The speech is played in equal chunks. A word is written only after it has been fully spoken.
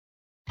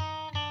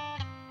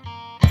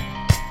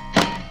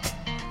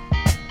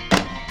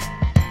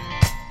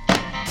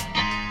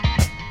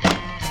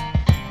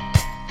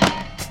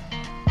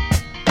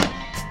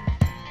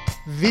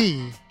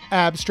the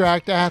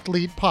Abstract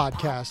Athlete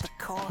Podcast,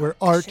 where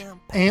art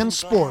and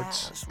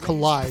sports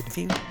collide.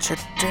 Future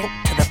drink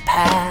to the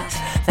past.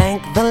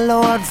 Thank the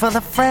Lord for the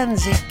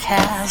friends he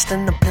cast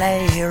and the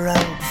play he wrote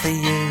for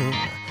you.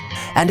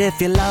 And if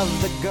you love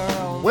the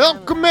girl...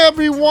 Welcome,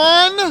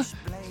 everyone!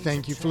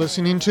 Thank you for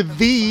listening to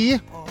the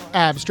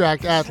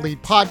Abstract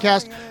Athlete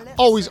Podcast.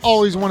 Always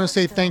want to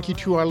say thank you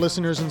to our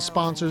listeners and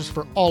sponsors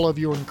for all of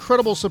your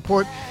incredible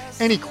support.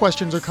 Any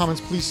questions or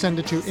comments, please send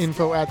it to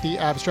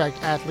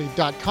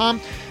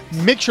info@theabstractathlete.com.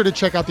 Make sure to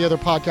check out the other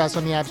podcasts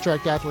on the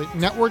Abstract Athlete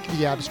Network,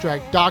 the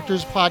Abstract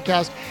Doctors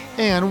Podcast,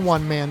 and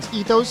One Man's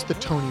Ethos, the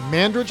Tony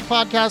Mandridge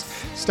Podcast.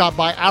 Stop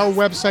by our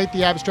website,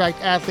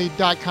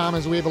 theabstractathlete.com,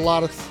 as we have a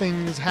lot of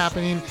things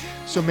happening.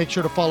 So make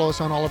sure to follow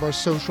us on all of our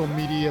social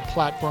media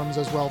platforms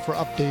as well for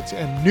updates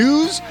and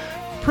news.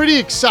 Pretty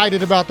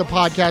excited about the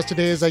podcast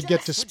today as I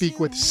get to speak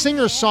with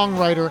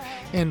singer-songwriter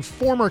and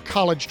former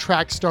college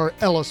track star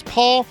Ellis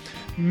Paul.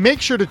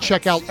 Make sure to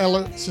check out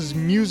Ellis's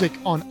music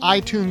on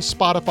iTunes,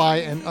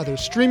 Spotify, and other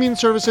streaming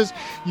services.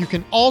 You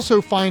can also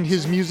find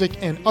his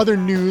music and other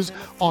news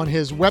on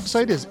his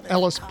website is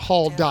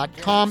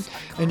ellispaul.com,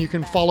 and you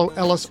can follow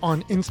Ellis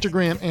on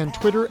Instagram and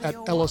Twitter at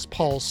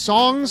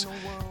ellispaulsongs.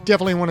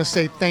 Definitely want to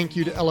say thank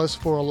you to Ellis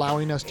for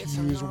allowing us to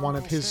use one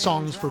of his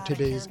songs for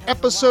today's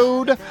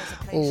episode.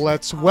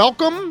 Let's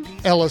welcome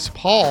Ellis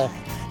Paul.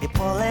 You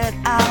pull it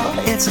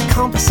out, it's a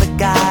compass, a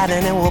guide,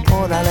 and it will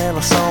put a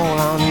little soul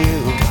on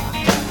you.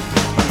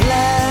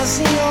 Bless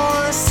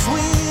your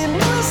sweet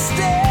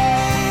mistakes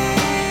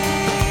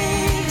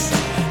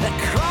that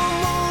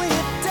crumble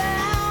you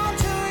down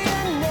to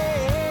your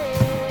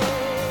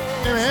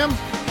knees. Hey, man.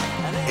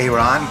 Hey,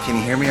 Ron, can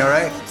you hear me all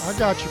right? I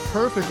got you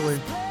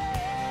perfectly.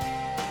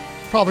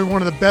 Probably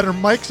one of the better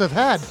mics I've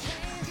had.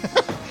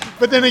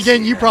 But then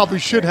again, you probably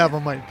should have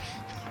a mic.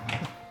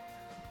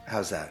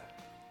 How's that?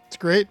 It's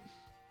great.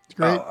 It's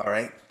great. Oh, all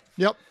right.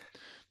 Yep.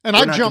 And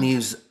Are we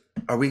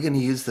going to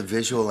use the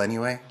visual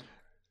anyway?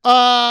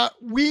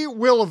 We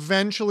will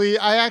eventually.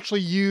 I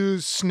actually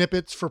use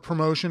snippets for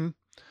promotion.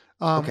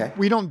 Okay.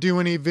 We don't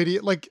do any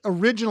video. Like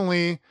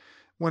originally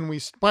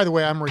by the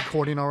way, I'm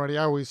recording already.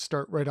 I always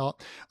start right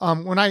out.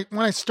 When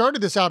I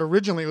started this out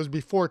originally, it was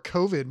before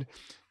COVID.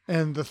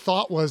 And the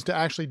thought was to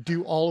actually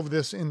do all of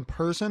this in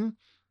person.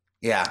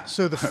 Yeah.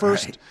 So the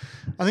first, right.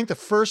 I think the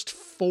first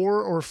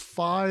 4 or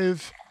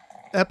 5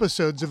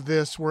 episodes of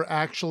this were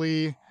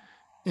actually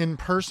in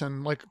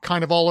person, like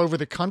kind of all over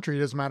the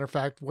country. As a matter of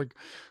fact, like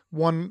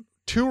 2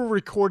 were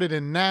recorded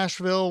in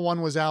Nashville.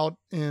 1 was out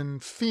in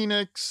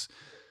Phoenix,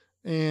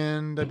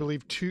 and I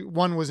believe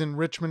 1 was in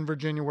Richmond,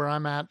 Virginia, where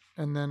I'm at.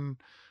 And then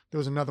there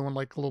was another one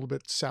like a little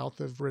bit south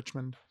of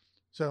Richmond.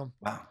 So,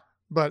 Wow.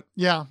 But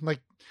yeah, like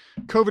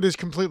COVID has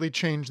completely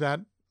changed that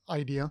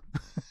idea,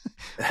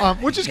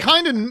 which is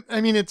kind of,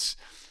 I mean, it's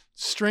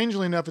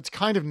strangely enough, it's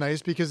kind of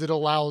nice because it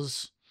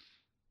allows,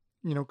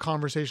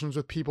 conversations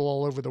with people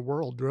all over the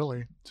world,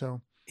 really.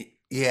 So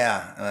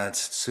Yeah,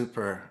 that's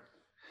super.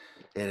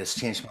 It has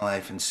changed my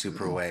life in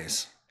super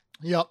ways.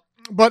 yeah,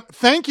 but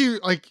thank you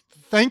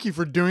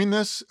for doing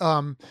this.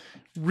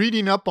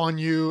 Reading up on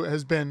you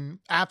has been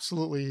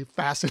absolutely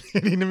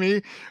fascinating to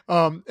me,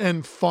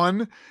 and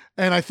fun.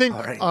 And I think,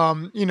 All right.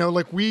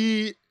 like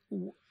we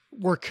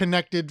were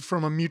connected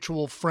from a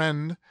mutual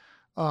friend,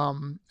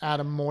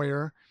 Adam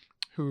Moyer,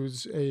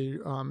 who's a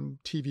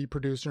TV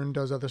producer and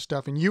does other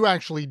stuff. And you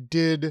actually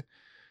did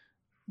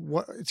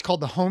what it's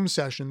called the home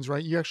sessions,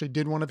 right? You actually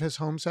did one of his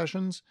home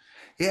sessions.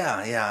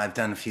 Yeah. I've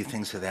done a few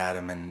things with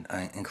Adam, and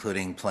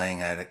including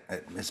playing at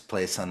his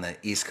place on the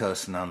East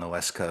Coast and on the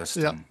West Coast.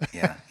 Yeah. And,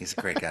 yeah, he's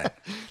a great guy.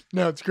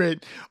 No, it's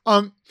great.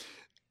 And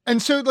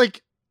so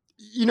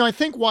I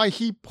think why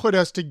he put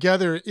us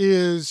together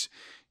is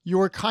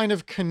your kind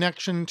of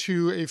connection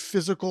to a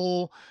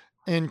physical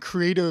and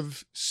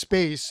creative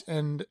space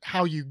and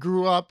how you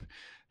grew up,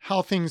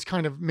 how things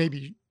kind of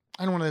maybe,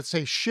 I don't want to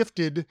say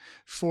shifted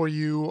for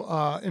you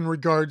in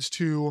regards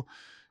to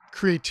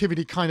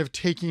creativity kind of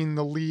taking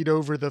the lead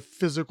over the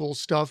physical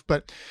stuff.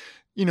 But,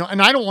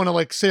 and I don't want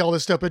to say all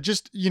this stuff, but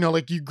just,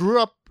 like you grew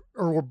up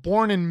or were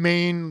born in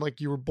Maine, like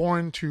you were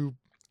born to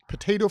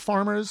potato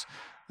farmers,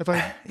 if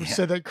I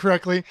said that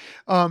correctly.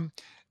 And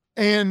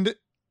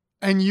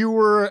you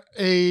were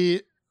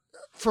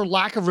for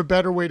lack of a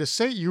better way to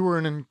say it, you were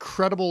an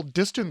incredible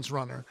distance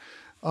runner.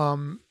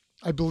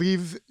 I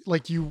believe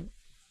you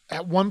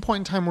at one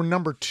point in time were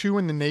number 2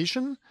 in the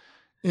nation.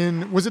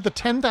 Was it the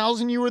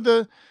 10,000 you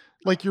were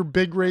your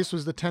big race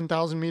was the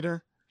 10,000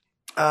 meter?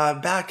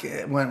 Back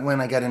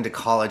when I got into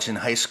college and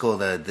high school,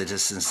 the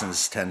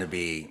distances tend to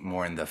be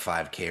more in the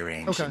 5K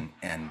range. Okay.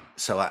 And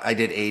so I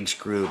did age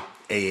group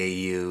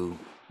AAU,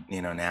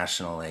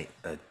 national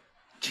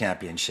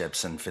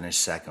championships and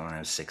finished second when I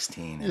was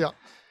 16.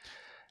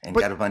 And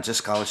got a bunch of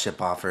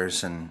scholarship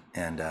offers and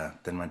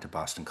then went to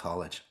Boston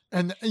College.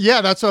 And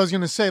yeah, that's what I was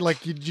going to say.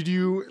 Did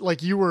you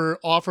you were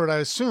offered, I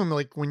assume,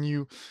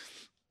 when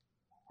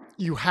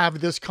you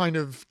have this kind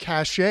of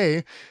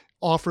cachet,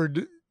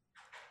 offered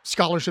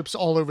scholarships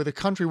all over the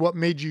country. What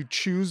made you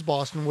choose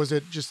Boston? Was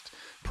it just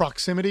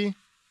proximity?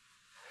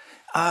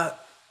 I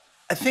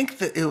think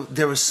that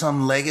there was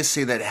some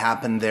legacy that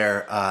happened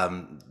there.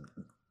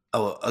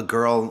 A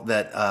girl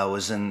that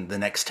was in the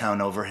next town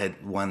over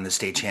had won the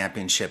state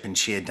championship, and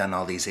she had done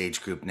all these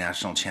age group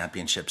national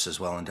championships as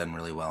well and done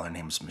really well. Her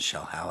name was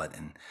Michelle Hallett,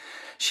 and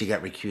she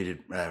got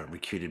recruited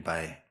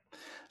by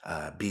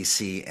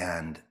BC,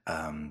 and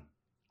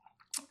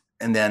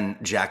then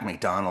Jack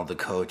McDonald, the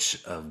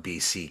coach of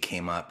BC,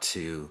 came up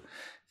to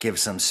give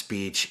some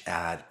speech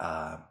at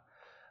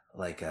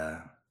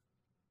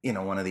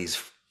one of these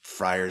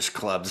Friars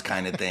clubs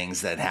kind of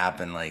things that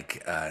happen.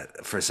 Like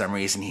for some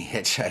reason he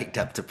hitchhiked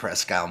up to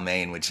Presque Isle,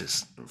 Maine, which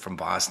is from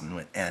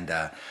Boston, and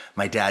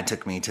my dad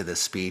took me to the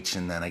speech,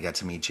 and then I got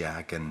to meet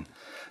Jack, and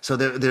so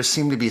there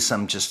seemed to be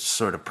some just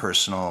sort of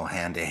personal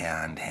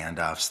hand-to-hand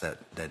handoffs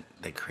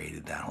that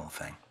created that whole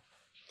thing.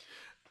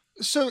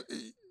 So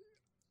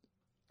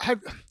I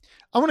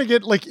want to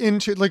get like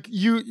into like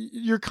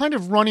your kind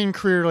of running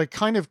career, like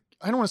kind of,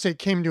 I don't want to say it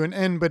came to an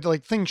end, but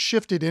like things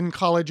shifted in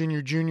college in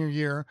your junior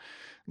year.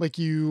 Like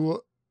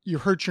you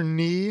hurt your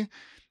knee.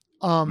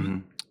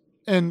 And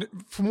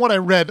from what I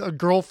read, a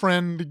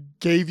girlfriend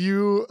gave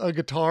you a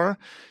guitar.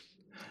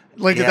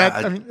 Like that.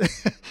 I mean,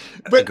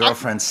 but a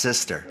girlfriend's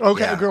sister.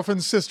 Okay. Yeah. A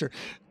girlfriend's sister.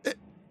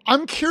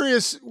 I'm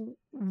curious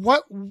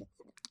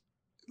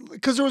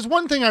because there was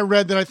one thing I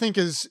read that I think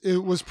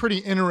it was pretty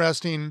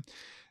interesting,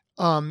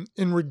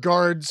 in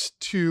regards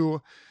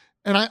to,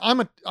 and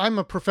I'm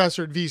a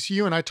professor at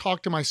VCU, and I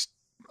talk to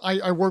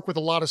I work with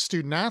a lot of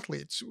student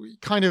athletes,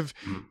 kind of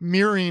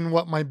mirroring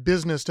what my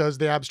business does,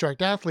 the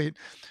abstract athlete,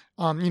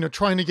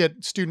 trying to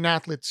get student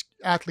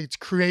athletes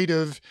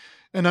creative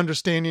and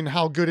understanding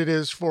how good it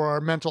is for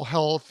our mental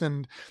health,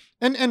 and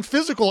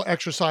physical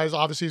exercise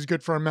obviously is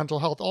good for our mental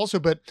health also.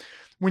 But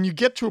when you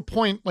get to a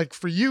point, like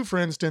for you, for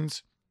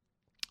instance,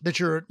 that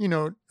you're,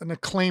 an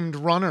acclaimed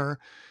runner,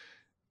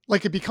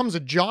 like it becomes a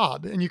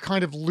job and you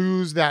kind of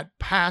lose that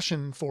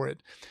passion for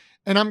it.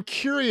 And I'm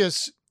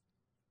curious,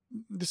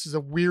 this is a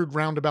weird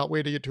roundabout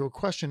way to get to a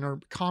question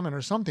or comment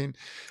or something,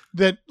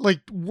 that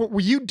like,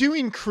 were you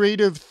doing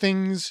creative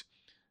things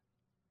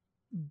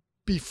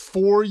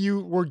before you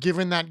were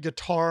given that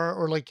guitar,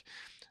 or like,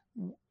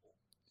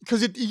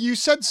 because you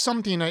said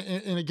something,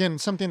 and again,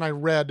 something I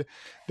read,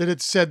 that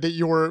it said that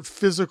your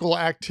physical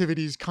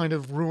activities kind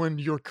of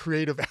ruined your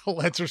creative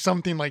outlets or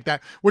something like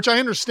that, which I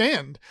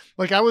understand.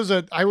 Like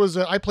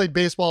I played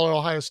baseball at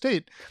Ohio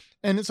State,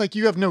 and it's like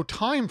you have no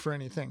time for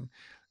anything.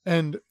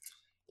 And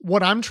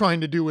what I'm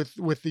trying to do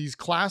with these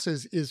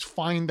classes is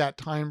find that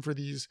time for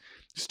these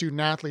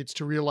student athletes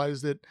to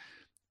realize that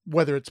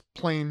whether it's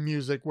playing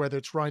music, whether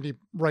it's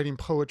writing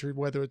poetry,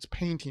 whether it's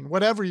painting,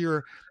 whatever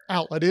your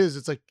outlet is,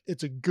 it's like,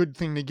 it's a good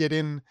thing to get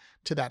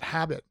into that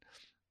habit.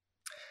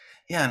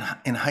 Yeah.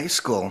 In high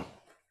school,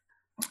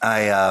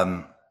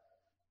 I,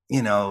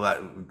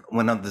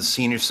 one of the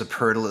senior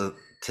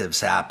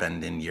superlatives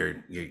happened, and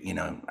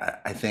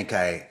I think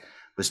I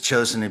was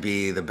chosen to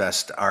be the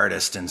best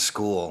artist in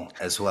school,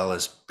 as well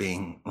as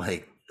being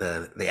like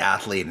the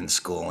athlete in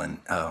school, and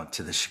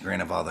to the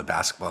chagrin of all the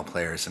basketball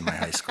players in my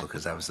high school,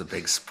 because that was the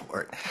big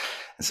sport.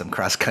 And some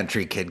cross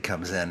country kid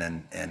comes in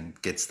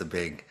and gets the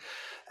big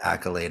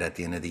accolade at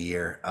the end of the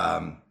year.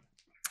 I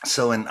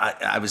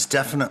was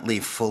definitely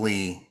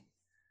fully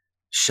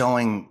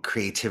showing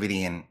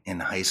creativity in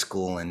high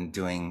school, and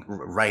doing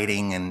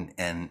writing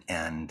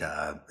and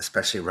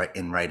especially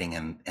in writing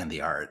and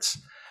the arts.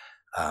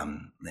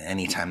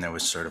 Anytime there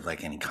was sort of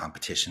like any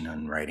competition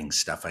in writing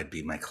stuff, I'd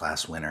be my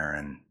class winner,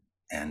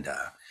 and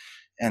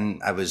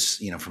I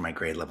was, for my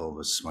grade level,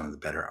 was one of the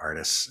better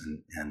artists,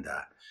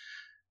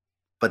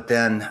 but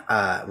then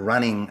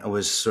running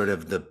was sort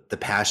of the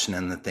passion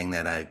and the thing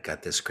that I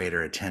got this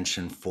greater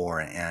attention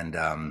for. And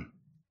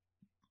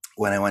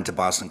when I went to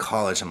Boston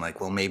College, I'm like,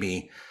 well,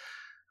 maybe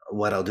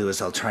what I'll do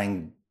is I'll try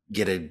and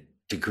get a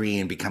degree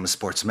and become a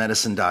sports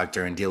medicine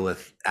doctor and deal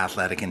with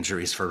athletic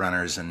injuries for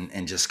runners,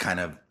 and just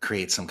kind of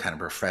create some kind of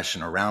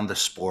profession around the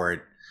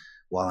sport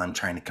while I'm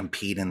trying to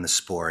compete in the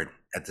sport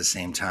at the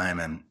same time.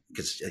 And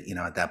because,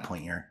 at that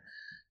point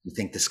you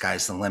think the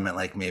sky's the limit,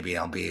 like maybe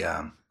I'll be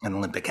an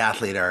Olympic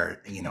athlete,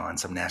 or, on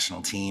some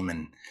national team.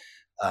 And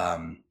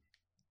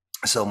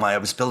so I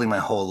was building my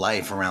whole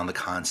life around the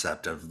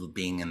concept of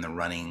being in the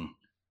running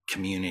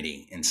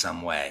community in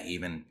some way,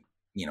 even,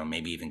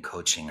 maybe even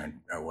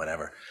coaching or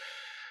whatever.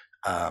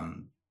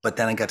 But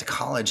then I got to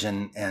college,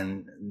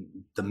 and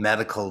the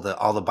medical,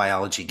 all the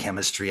biology,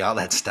 chemistry, all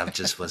that stuff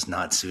just was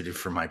not suited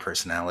for my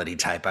personality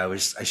type. I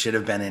should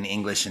have been in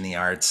English and the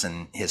arts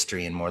and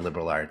history and more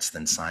liberal arts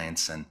than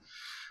science, and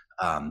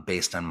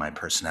based on my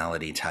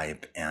personality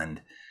type.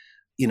 And,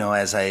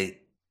 as I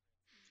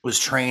was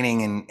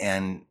training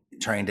and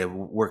trying to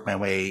work my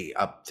way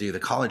up through the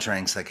college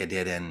ranks, like I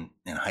did in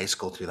high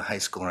school, through the high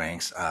school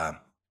ranks, I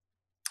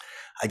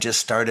just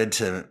started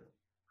to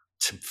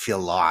feel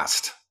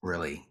lost,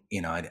 really.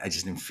 I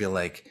just didn't feel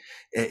like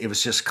it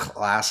was just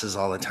classes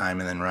all the time,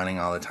 and then running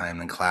all the time,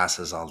 and then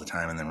classes all the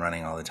time, and then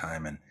running all the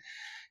time. And,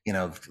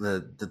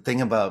 the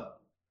thing about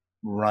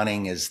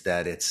running is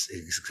that it's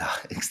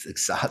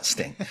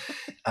exhausting,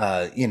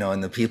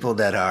 and the people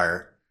that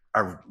are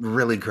are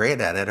really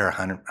great at it are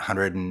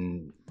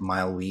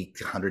 100-mile week,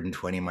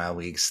 120-mile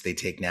weeks. They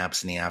take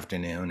naps in the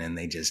afternoon and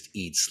they just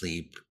eat,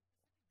 sleep,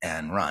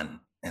 and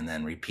run and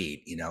then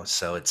repeat,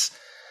 so it's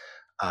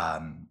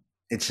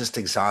just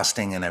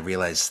exhausting. And I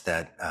realized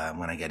that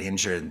when I got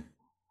injured,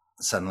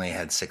 suddenly I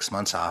had 6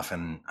 months off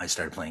and I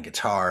started playing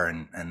guitar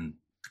and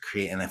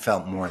I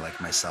felt more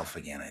like myself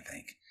again, I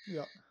think.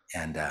 Yeah.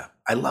 And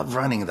I love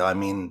running though. I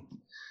mean,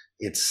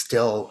 it's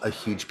still a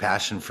huge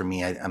passion for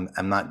me.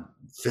 I'm not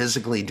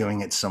physically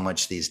doing it so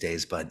much these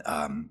days, but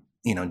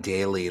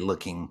daily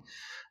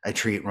I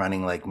treat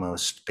running like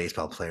most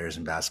baseball players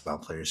and basketball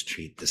players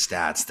treat the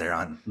stats.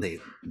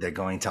 They're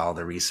going to all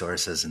the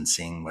resources and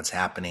seeing what's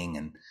happening.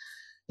 And,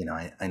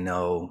 I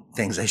know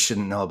things I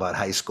shouldn't know about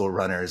high school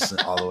runners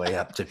all the way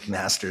up to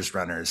masters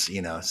runners,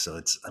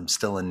 so I'm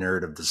still a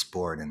nerd of the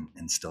sport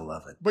and still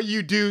love it. But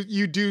you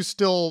do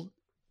still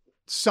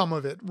some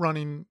of it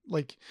running,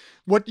 like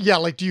what? Yeah.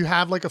 Like, do you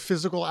have like a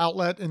physical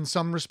outlet in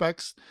some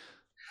respects?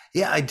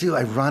 Yeah, I do.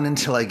 I run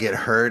until I get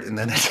hurt, and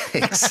then I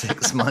take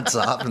 6 months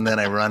off, and then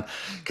I run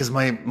because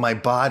my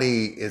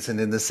body isn't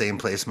in the same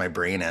place my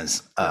brain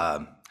is.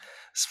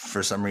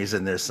 For some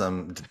reason, there's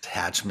some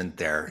detachment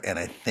there, and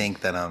I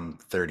think that I'm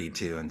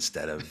 32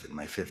 instead of in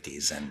my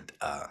 50s. And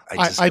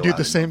I do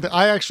the same thing.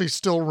 I actually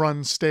still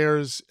run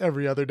stairs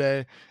every other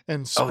day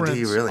and sprints. Oh, do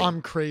you really?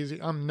 I'm crazy.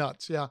 I'm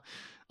nuts. Yeah.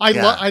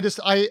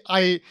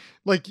 I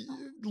like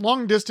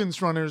long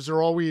distance runners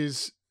are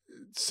always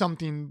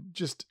something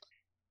just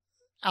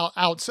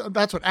out.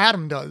 That's what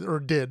Adam does or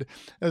did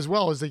as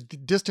well as the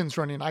distance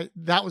running.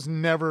 That was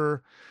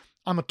never.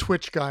 I'm a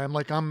twitch guy.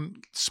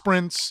 I'm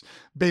sprints,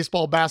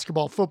 baseball,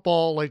 basketball,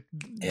 football,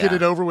 get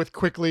it over with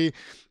quickly.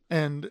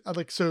 And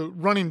so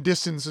running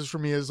distances for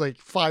me is like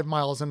 5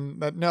 miles and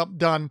nope,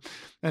 done.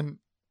 And,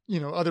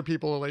 other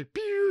people are like,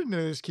 and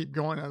they just keep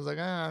going. I was like,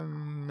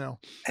 no.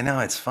 I know,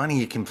 it's funny.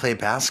 You can play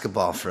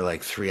basketball for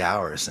like 3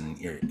 hours and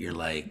you're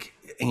like,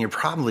 and you're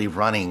probably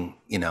running,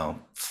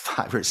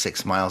 5 or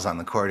 6 miles on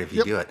the court if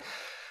you do it.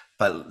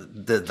 But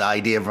the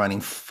idea of running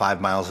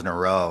 5 miles in a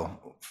row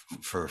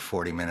for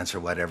 40 minutes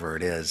or whatever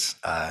it is,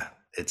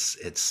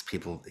 it's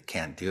people that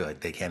can't do it.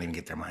 They can't even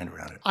get their mind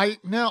around it. I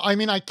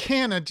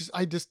can,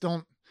 I just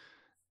don't,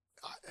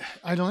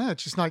 I don't know.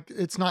 It's just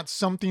it's not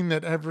something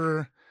that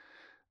ever,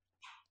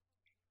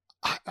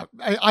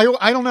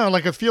 I don't know.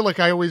 I feel like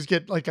I always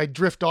get, I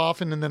drift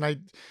off and then I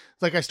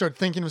start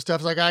thinking of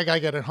stuff. It's I gotta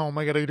get it home.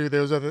 I gotta do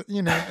those other,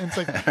 and it's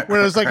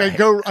whereas right.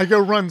 I go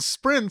run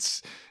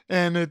sprints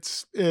and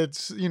it's,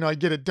 I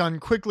get it done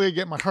quickly. I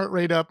get my heart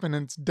rate up and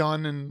it's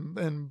done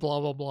and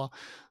blah, blah, blah.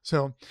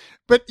 So,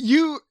 but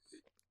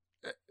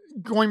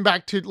going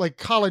back to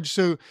college.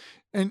 So,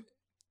 and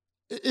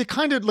it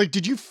kind of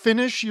did you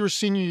finish your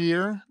senior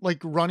year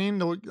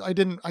running?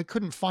 I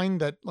couldn't find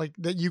that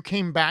that you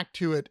came back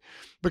to it,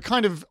 but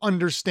kind of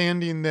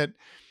understanding that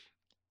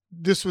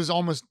this was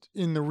almost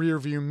in the rear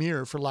view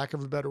mirror, for lack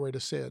of a better way to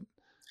say it.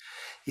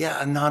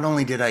 Yeah, and not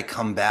only did I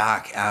come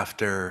back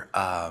after,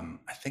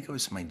 I think it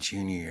was my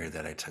junior year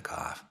that I took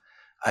off.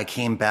 I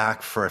came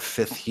back for a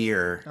 5th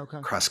year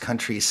cross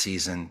country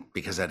season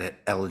because I had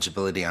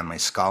eligibility on my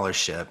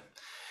scholarship.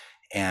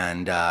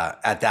 And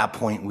at that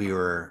point, we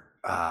were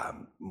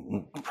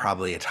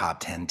probably a top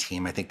 10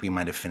 team. I think we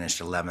might have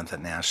finished 11th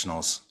at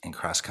nationals in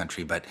cross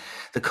country, but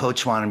the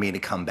coach wanted me to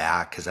come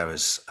back because I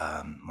was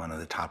one of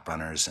the top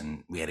runners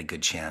and we had a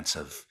good chance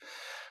of,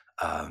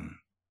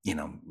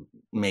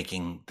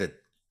 making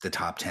the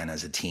top 10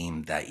 as a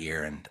team that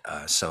year. And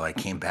so I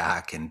came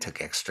back and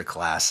took extra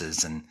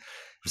classes, and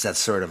it was that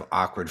sort of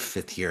awkward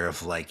 5th year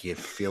of you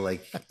feel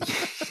like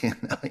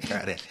you're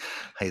at a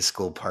high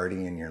school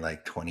party and you're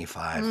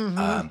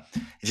 25.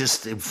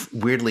 It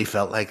weirdly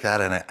felt like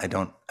that, and I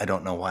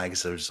don't know why,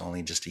 because I was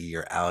only just a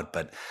year out.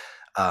 But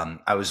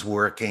I was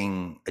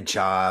working a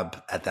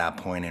job at that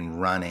point and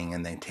running,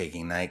 and then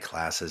taking night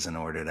classes in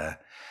order to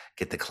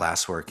get the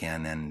classwork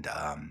in, and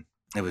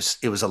it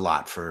was a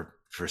lot for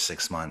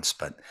 6 months.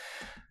 But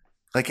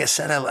like I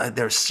said,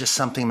 there's just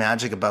something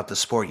magic about the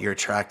sport. You're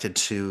attracted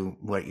to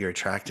what you're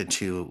attracted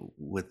to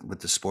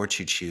with the sport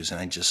you choose. And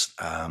I just,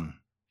 I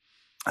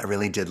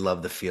really did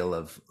love the feel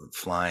of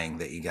flying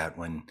that you got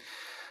when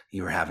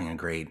you were having a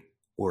great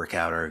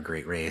workout or a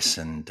great race.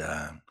 And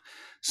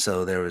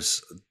so there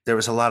was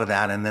a lot of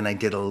that. And then I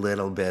did a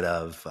little bit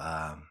of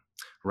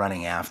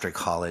running after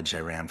college.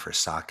 I ran for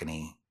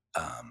Saucony.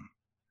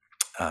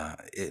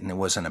 And it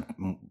wasn't a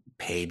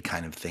paid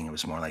kind of thing. It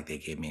was more like they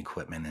gave me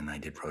equipment and I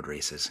did road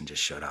races and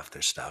just showed off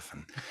their stuff.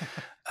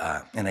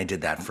 And I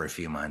did that for a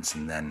few months,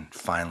 and then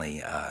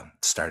finally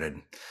started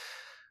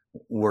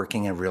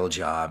working a real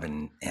job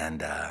and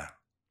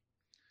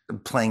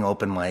playing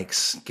open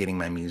mics, getting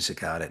my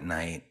music out at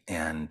night.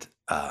 And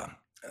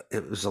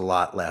it was a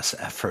lot less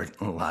effort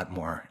and a lot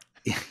more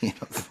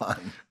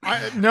fun.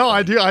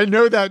 I do. I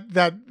know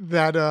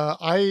that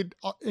I,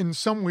 in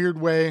some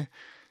weird way,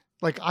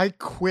 I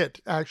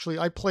quit. Actually,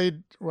 I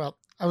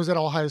was at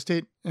Ohio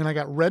State and I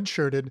got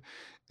redshirted,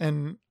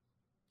 and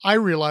I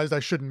realized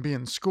I shouldn't be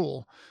in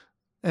school.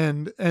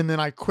 And then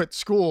I quit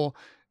school,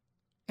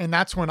 and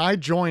that's when I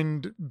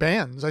joined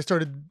bands. I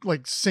started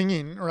like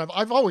singing, or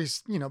I've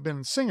always, been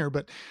a singer,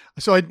 but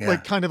so I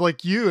like kind of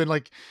like you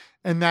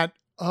and that,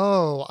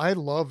 oh, I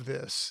love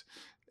this.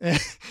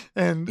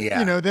 And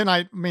then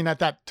I mean, at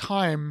that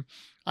time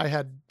I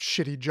had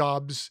shitty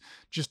jobs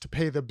just to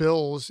pay the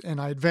bills.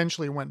 And I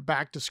eventually went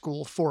back to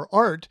school for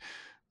art,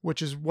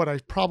 which is what I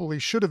probably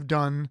should have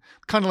done.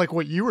 Kind of like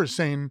what you were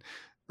saying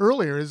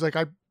earlier is like,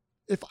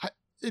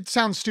 it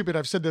sounds stupid.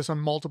 I've said this on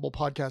multiple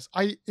podcasts.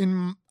 I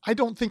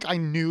don't think I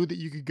knew that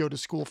you could go to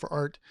school for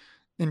art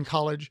in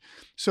college.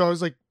 So I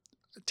was like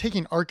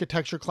taking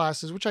architecture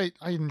classes, which I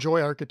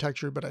enjoy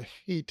architecture, but I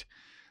hate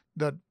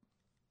the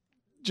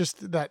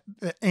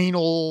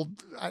anal,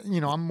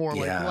 I'm more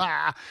like,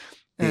 blah.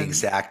 The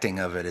exacting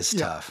of it is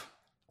tough.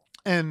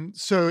 And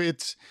so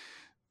it's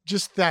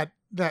just that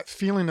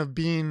feeling of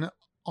being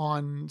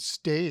on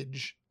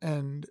stage,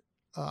 and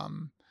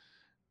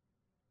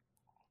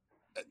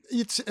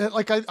it's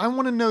like, I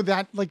want to know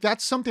that, like,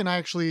 that's something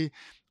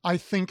I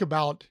think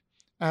about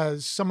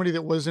as somebody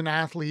that was an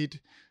athlete,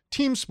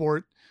 team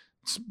sport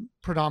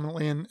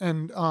predominantly,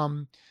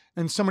 and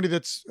somebody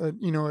that's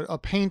a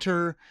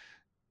painter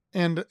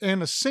and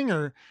a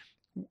singer.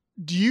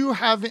 Do you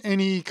have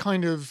any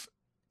kind of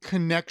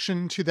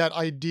connection to that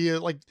idea?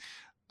 Like,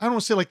 I don't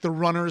want to say like the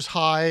runner's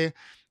high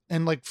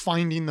and like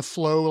finding the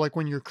flow, like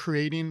when you're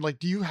creating, like,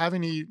 do you have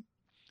any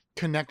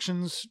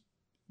connections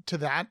to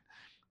that?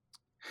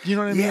 Do you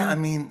know what I mean? Yeah, I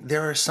mean,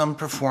 there are some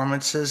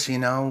performances,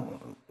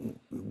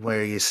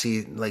 where you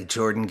see like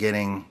Jordan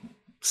getting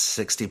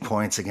 60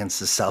 points against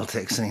the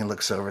Celtics and he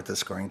looks over at the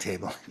scoring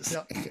table. He's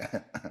like,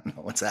 I don't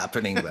know what's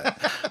happening,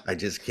 but I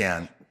just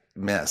can't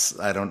miss.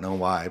 I don't know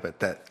why, but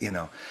that,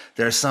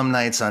 there are some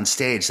nights on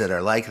stage that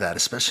are like that,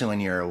 especially when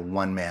you're a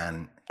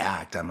one-man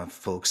act. I'm a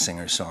folk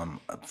singer, so I'm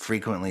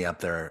frequently up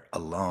there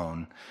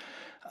alone.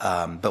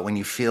 But when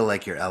you feel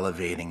like you're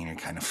elevating and you're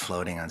kind of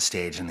floating on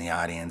stage and the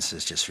audience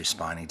is just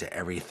responding to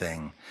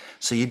everything,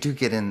 so you do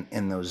get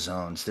in those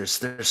zones.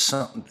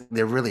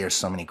 There really are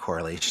so many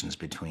correlations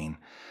between,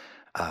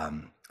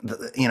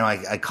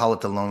 I call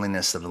it the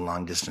loneliness of the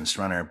long distance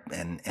runner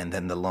and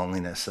then the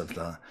loneliness of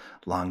the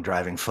long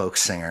driving folk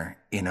singer.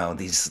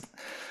 These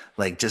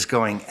like just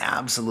going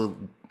absolute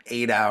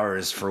 8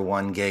 hours for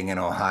one gig in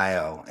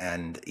Ohio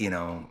and,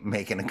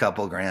 making a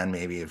couple grand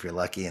maybe if you're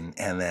lucky, and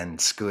then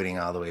scooting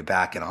all the way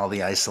back, and all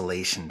the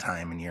isolation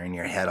time, and you're in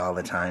your head all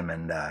the time.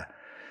 And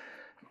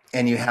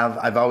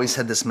I've always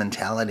had this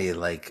mentality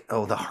like,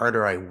 oh, the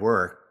harder I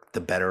work,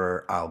 the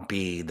better I'll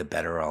be, the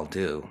better I'll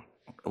do,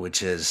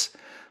 which is,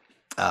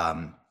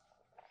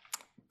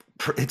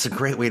 it's a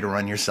great way to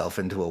run yourself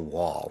into a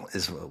wall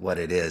is what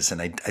it is.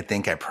 And I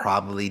think I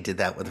probably did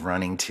that with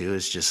running too,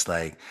 is just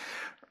like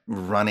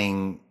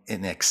running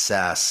in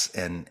excess.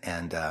 And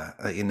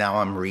now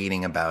I'm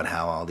reading about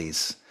how all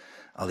these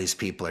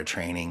people are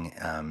training,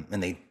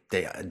 and they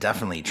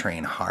definitely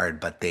train hard,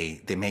 but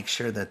they make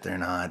sure that they're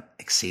not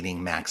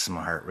exceeding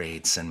maximum heart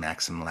rates and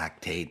maximum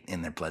lactate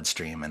in their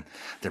bloodstream. And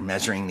they're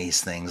measuring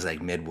these things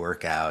like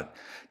mid-workout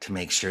to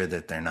make sure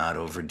that they're not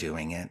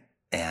overdoing it,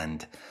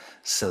 and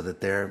so that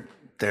their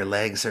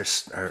legs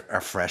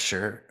are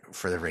fresher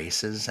for the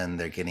races, and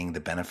they're getting the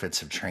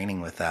benefits of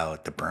training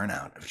without the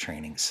burnout of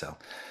training. So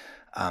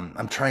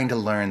I'm trying to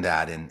learn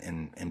that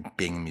in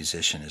being a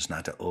musician, is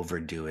not to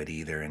overdo it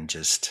either, and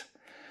just,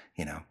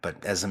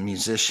 but as a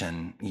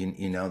musician,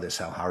 you know this,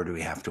 how hard do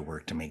we have to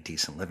work to make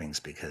decent livings,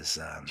 because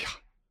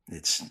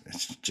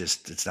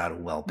it's not a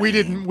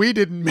well-paying. We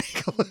didn't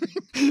make a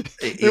living.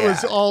 It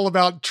was all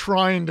about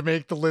trying to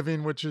make the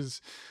living, which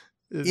is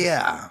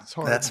it's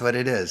hard. That's what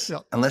it is. Yeah.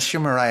 Unless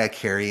you're Mariah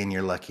Carey and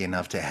you're lucky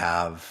enough to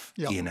have,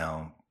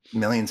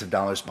 millions of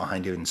dollars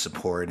behind you and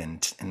support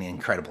and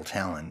incredible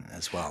talent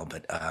as well.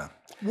 But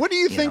what do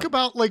you think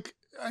about, like,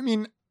 I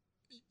mean,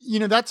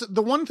 that's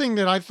the one thing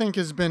that I think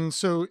has been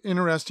so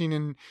interesting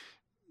in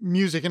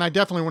music, and I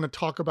definitely want to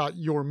talk about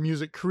your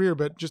music career,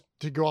 but just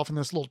to go off on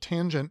this little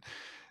tangent,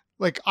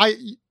 like I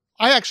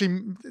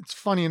actually, it's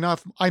funny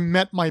enough, I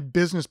met my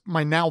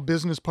now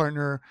business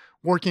partner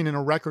working in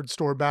a record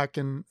store back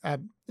in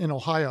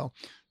Ohio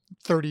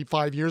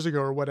 35 years ago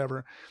or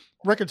whatever.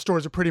 Record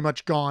stores are pretty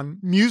much gone.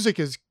 Music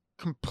is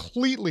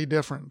completely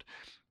different,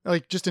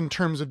 like just in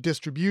terms of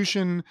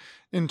distribution,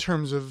 in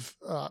terms of,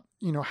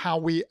 how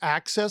we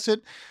access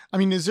it. I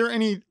mean, is there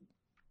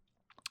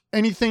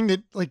anything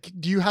that, like,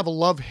 do you have a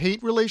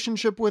love-hate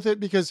relationship with it?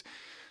 Because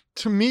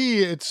to me,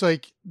 it's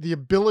like the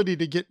ability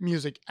to get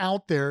music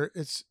out there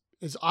is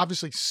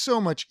obviously so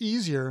much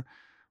easier,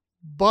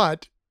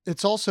 but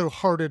it's also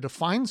harder to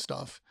find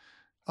stuff.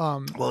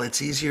 Well,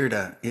 it's easier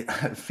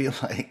I feel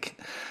like,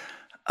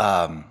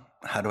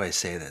 how do I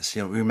say this?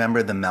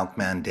 Remember the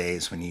milkman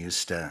days when you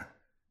used to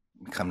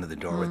come to the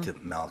door with the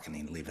milk and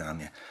he'd leave it on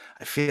you?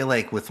 I feel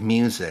like with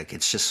music,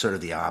 it's just sort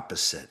of the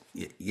opposite.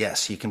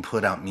 Yes, you can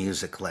put out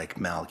music like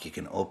milk. You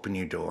can open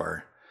your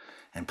door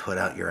and put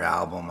out your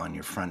album on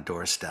your front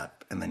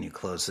doorstep, and then you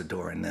close the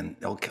door, and then,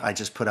 okay, I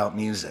just put out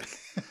music.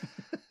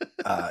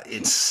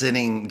 It's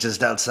sitting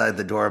just outside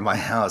the door of my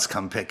house.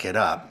 Come pick it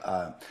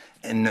up.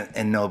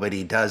 and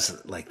nobody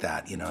does like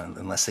that, you know,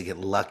 unless they get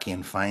lucky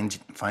and find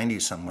you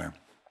somewhere.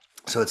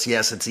 So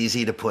it's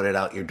easy to put it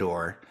out your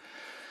door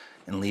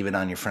and leave it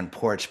on your front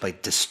porch, by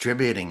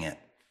distributing it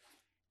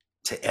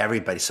to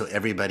everybody so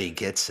everybody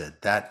gets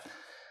it. That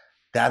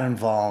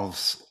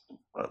involves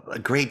a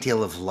great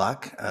deal of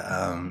luck.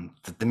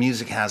 The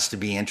music has to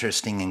be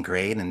interesting and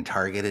great and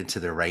targeted to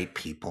the right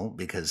people,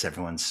 because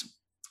everyone's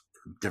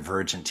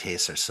divergent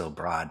tastes are so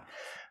broad.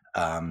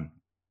 And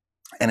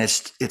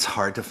it's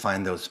hard to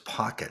find those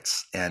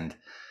pockets. And,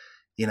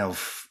 you know,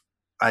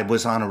 I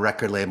was on a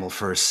record label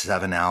for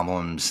 7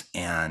 albums,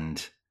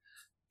 and,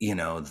 you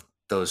know,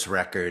 those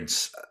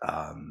records,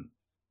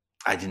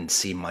 I didn't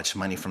see much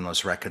money from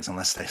those records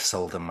unless I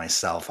sold them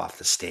myself off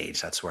the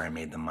stage. That's where I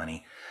made the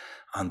money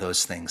on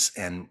those things.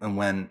 And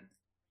when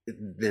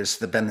there's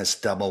been this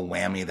double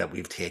whammy that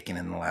we've taken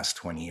in the last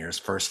 20 years.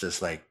 First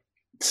is like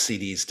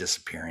CDs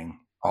disappearing.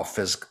 All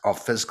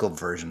physical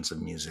versions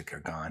of music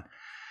are gone.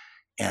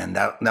 And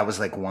that was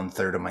like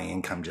 1/3 of my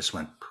income just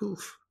went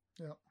poof.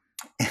 Yeah.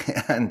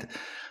 And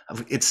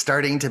it's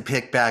starting to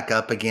pick back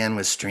up again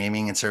with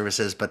streaming and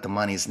services, but the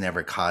money's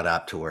never caught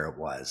up to where it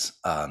was.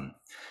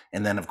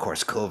 And then, of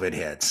course, COVID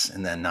hits.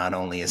 And then not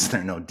only is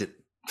there no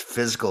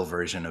physical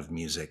version of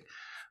music,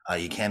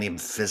 you can't even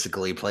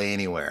physically play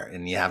anywhere.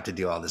 And you have to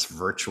do all this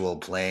virtual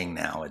playing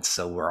now.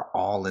 So we're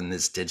all in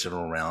this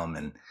digital realm.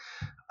 And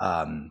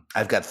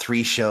I've got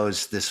 3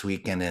 shows this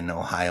weekend in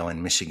Ohio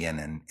and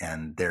Michigan,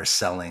 and they're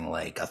selling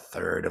like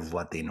 1/3 of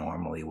what they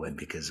normally would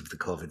because of the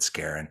COVID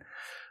scare.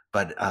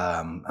 But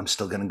I'm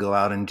still going to go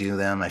out and do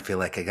them. I feel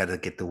like I got to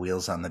get the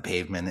wheels on the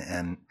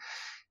pavement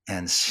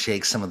and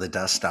shake some of the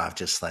dust off,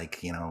 just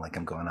like, you know, like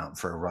I'm going out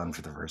for a run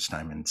for the first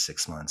time in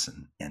 6 months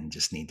and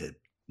just need to,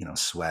 you know,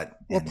 sweat.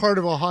 What part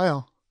of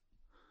Ohio?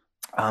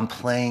 I'm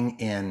playing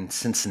in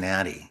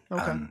Cincinnati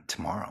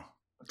tomorrow.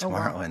 Oh,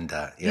 wow. And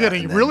you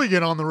gotta really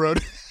get on the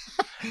road.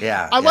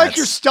 Yeah. I like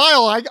your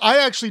style. I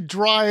actually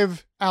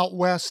drive out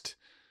west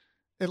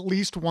at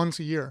least once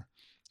a year.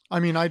 I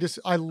mean, I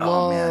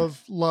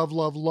love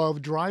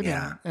driving.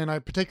 Yeah. And I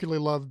particularly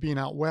love being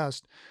out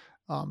west.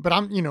 But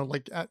I'm, you know,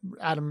 like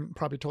Adam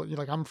probably told you,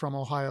 like I'm from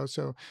Ohio.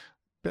 So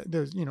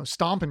there's, you know,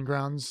 stomping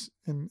grounds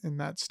in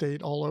that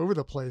state all over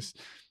the place.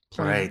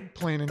 Playing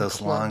in those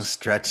clubs. Long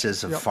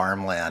stretches of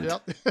farmland.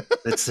 Yep.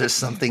 There's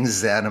something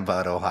zen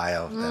about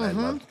Ohio that I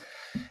love.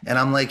 And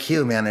I'm like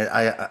you, man.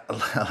 I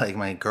like,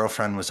 my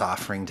girlfriend was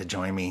offering to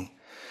join me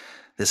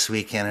this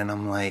weekend, and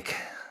I'm like,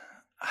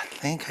 I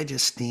think I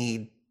just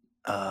need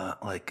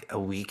like a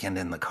weekend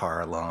in the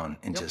car alone,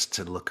 and just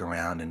to look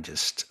around and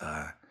just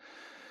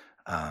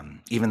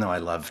even though I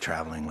love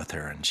traveling with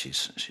her, and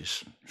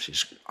she's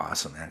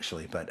awesome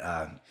actually, but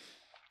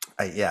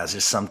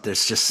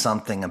there's just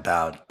something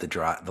about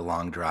the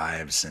long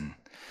drives, and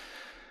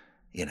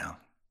you know,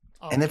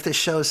 and if the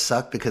shows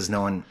suck because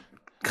no one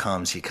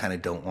comes, you kind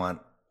of don't want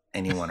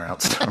anyone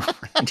else to.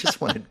 You just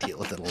want to deal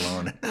with it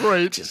alone,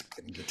 right? Just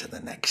get to the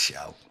next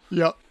show.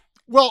 Yeah.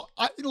 Well,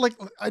 I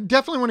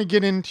definitely want to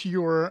get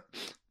into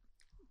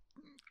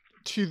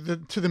to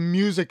the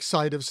music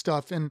side of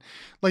stuff, and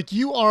like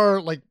you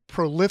are like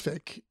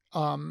prolific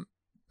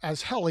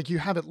as hell. Like you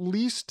have at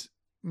least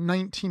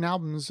 19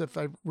 albums, if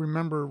I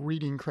remember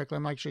reading correctly.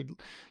 I'm actually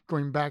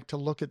going back to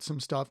look at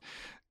some stuff.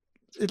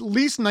 At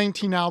least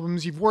 19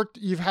 albums.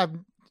 You've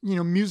had, you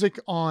know, music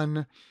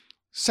on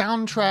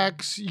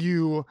soundtracks.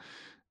 You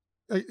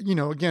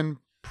know, again,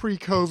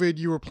 pre-COVID,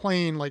 you were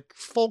playing like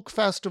folk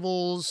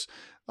festivals,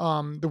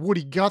 the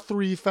Woody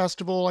Guthrie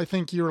Festival. I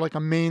think you were like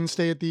a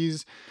mainstay at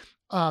these.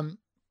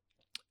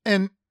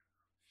 And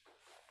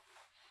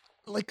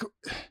like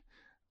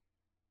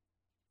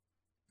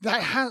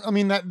that has, I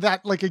mean,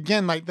 that like,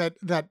 again, like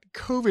that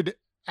COVID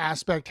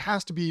aspect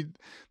has to be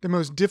the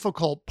most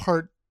difficult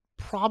part,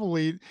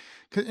 probably,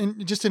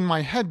 just in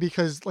my head,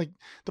 because like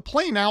the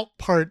playing out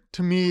part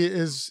to me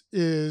is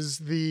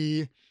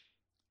the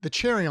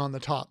cherry on the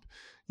top.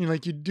 You know,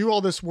 like you do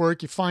all this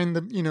work, you find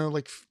the, you know,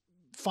 like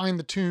find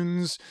the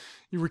tunes,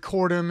 you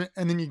record them,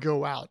 and then you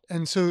go out.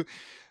 And so,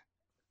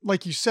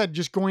 like you said,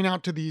 just going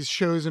out to these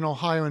shows in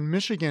Ohio and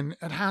Michigan,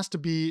 it has to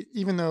be,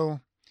 even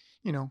though,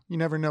 you know, you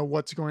never know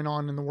what's going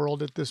on in the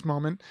world at this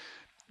moment,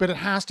 but it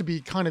has to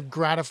be kind of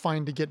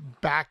gratifying to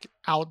get back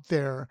out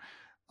there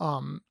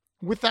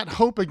with that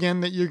hope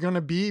again that you're going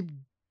to be,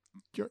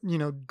 you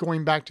know,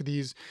 going back to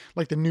these,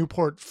 like the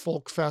Newport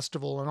Folk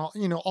Festival and all,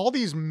 you know, all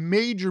these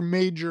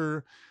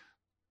major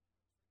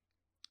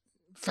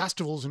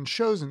festivals and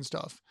shows and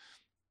stuff.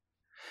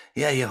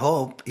 Yeah, you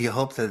hope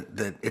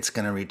that it's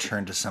going to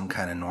return to some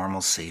kind of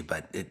normalcy,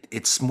 but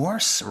it's more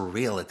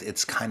surreal.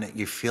 It's kind of,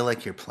 you feel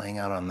like you're playing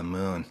out on the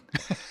moon.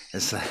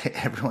 It's like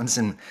everyone's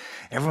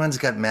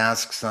got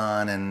masks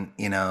on, and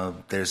you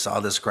know, there's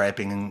all this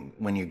griping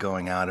when you're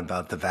going out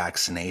about the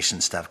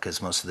vaccination stuff,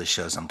 because most of the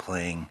shows I'm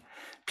playing,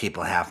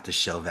 people have to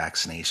show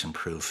vaccination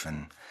proof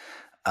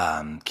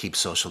and keep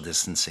social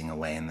distancing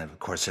away. And of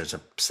course, there's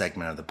a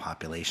segment of the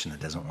population that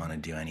doesn't want to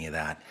do any of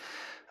that.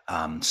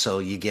 So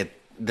you get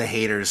the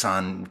haters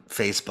on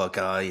Facebook.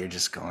 Oh, you're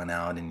just going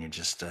out and you're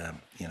just,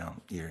 you know,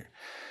 you're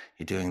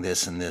you're doing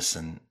this and this,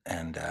 and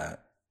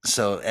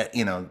so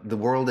you know, the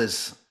world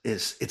is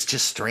it's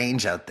just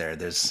strange out there.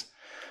 There's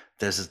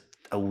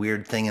a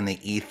weird thing in the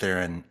ether,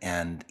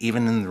 and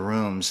even in the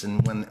rooms,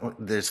 and when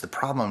there's the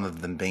problem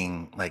of them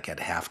being like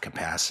at half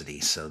capacity,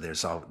 so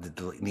there's all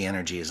the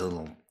energy is a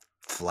little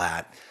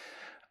flat.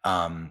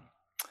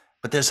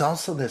 But there's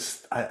also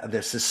there's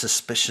this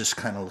suspicious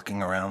kind of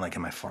looking around, like,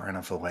 am I far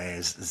enough away?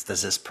 Does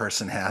this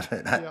person have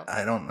it?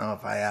 I don't know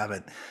if I have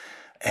it.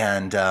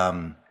 And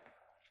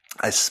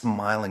I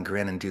smile and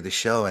grin and do the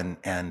show, and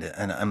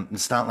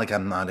it's not like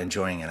I'm not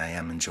enjoying it. I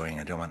am enjoying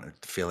it. I don't want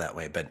it to feel that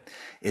way, but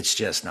it's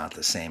just not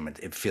the same.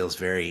 It feels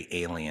very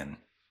alien,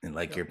 and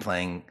like you're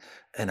playing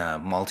in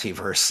a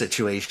multiverse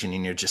situation,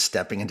 and you're just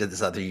stepping into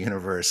this other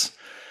universe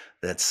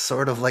that's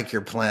sort of like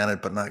your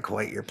planet, but not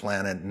quite your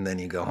planet, and then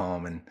you go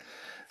home. And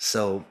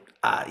so,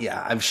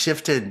 I've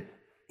shifted.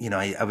 You know,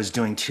 I was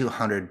doing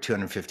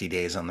 250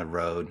 days on the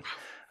road,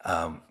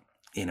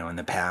 you know, in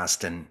the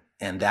past, and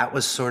that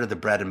was sort of the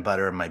bread and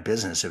butter of my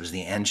business. It was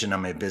the engine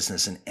of my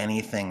business, and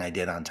anything I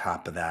did on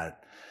top of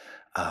that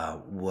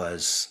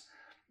was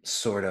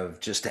sort of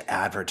just to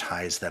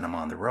advertise that I'm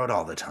on the road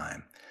all the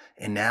time.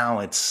 And now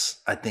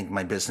I think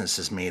my business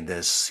has made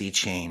this sea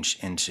change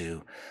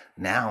into,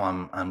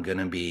 now I'm going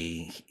to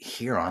be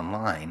here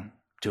online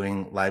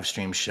doing live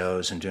stream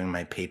shows and doing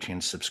my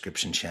Patreon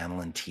subscription channel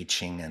and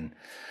teaching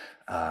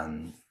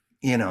and,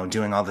 you know,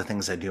 doing all the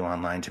things I do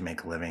online to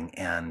make a living.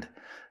 And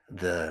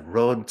the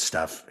road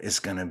stuff is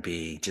going to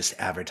be just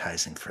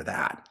advertising for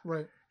that.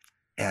 Right.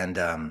 And,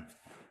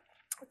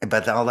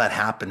 but all that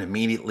happened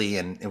immediately,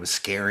 and it was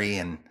scary.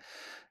 And,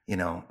 you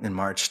know, in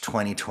March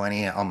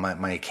 2020, on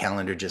my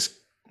calendar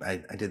I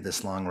did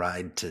this long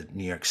ride to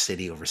New York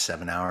City over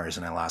 7 hours,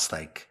 and I lost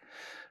like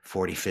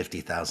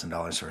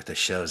 $40,000-$50,000 worth of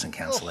shows and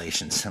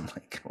cancellations. I'm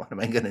like, what am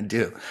I going to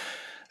do?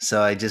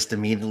 So I just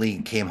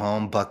immediately came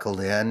home,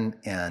 buckled in,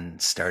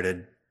 and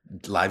started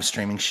live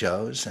streaming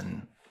shows.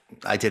 And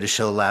I did a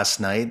show last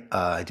night.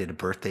 I did a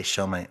birthday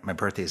show. My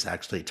birthday is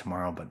actually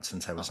tomorrow, but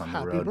since I was on the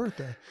road. Happy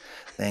birthday.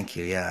 Thank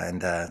you. Yeah.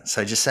 And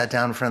so I just sat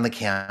down in front of the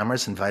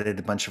cameras, invited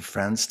a bunch of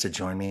friends to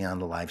join me on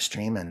the live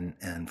stream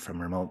and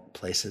from remote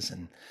places.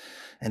 And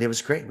it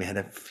was great. We had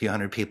a few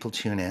hundred people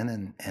tune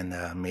in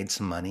and made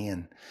some money.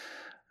 And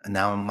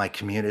now my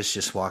commute is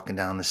just walking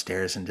down the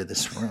stairs into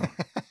this room.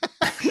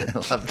 I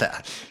love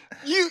that.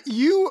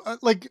 You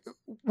like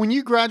when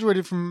you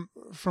graduated from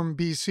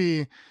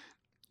BC,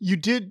 you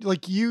did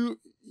like you're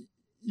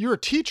a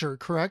teacher,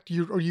 correct?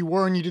 You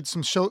were, and you did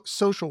some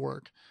social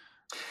work.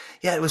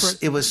 Yeah, it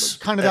was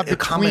kind of a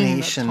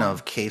combination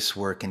of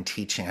casework and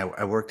teaching.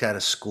 I worked at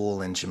a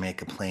school in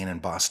Jamaica Plain in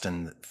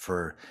Boston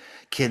for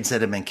kids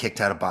that had been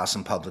kicked out of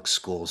Boston public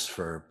schools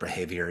for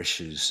behavior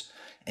issues,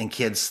 and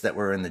kids that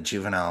were in the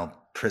juvenile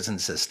prison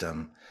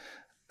system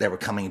that were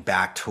coming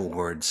back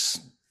towards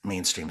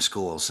mainstream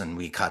schools, and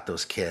we caught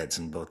those kids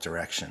in both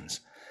directions.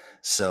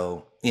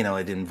 So, you know,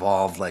 it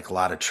involved like a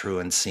lot of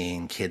truancy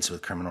and kids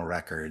with criminal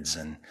records,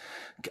 and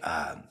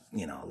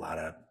you know, a lot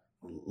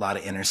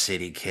of inner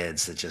city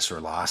kids that just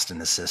were lost in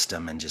the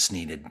system and just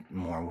needed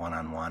more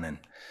one-on-one. And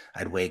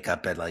I'd wake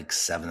up at like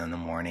 7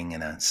 a.m.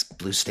 in a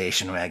blue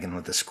station wagon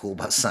with a school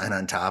bus sign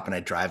on top, and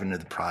I'd drive into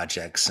the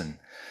projects and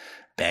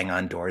bang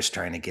on doors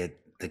trying to get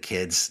the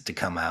kids to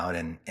come out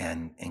and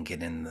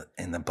get in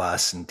the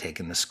bus and take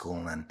them to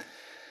school.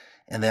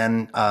 And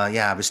then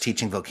I was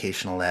teaching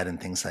vocational ed and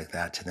things like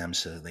that to them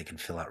so they could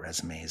fill out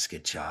resumes,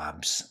 get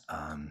jobs,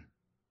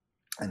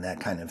 and that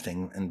kind of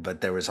thing. But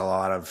there was a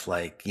lot of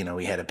like, you know,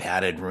 we had a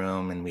padded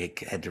room, and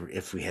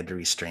if we had to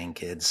restrain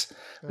kids,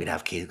 we'd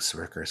have case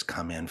workers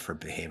come in for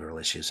behavioral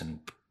issues and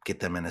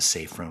get them in a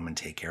safe room and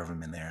take care of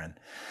them in there.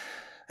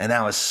 And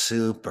that was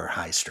super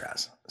high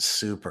stress.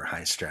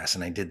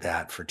 And I did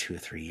that for 2 or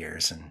 3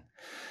 years.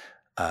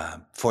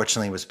 And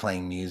fortunately was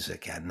playing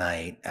music at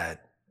night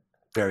at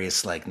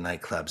various like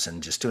nightclubs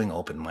and just doing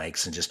open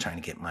mics and just trying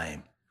to get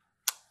my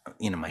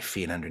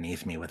feet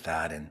underneath me with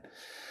that. And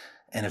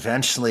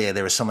eventually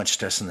there was so much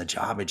stress in the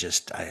job.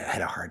 I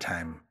had a hard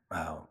time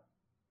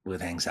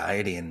with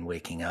anxiety and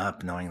waking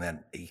up knowing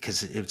that,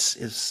 because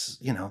it's,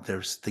 you know,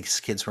 these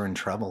kids were in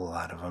trouble, a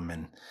lot of them.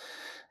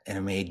 And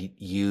it made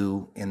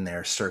you in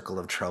their circle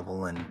of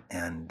trouble.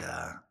 And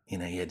you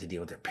know, you had to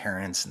deal with their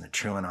parents and the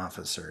truant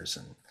officers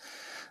and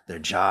their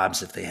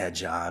jobs, if they had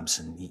jobs.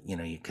 And, you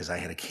know, because I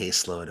had a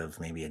caseload of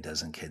maybe a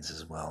dozen kids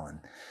as well.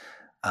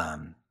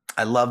 And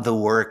I love the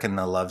work, and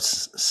I love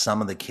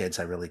some of the kids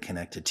I really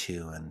connected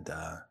to. And,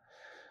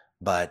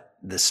 but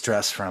the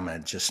stress from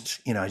it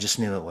just, you know, I just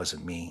knew it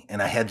wasn't me.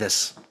 And I had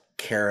this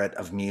carrot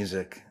of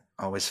music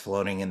always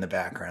floating in the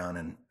background.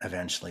 And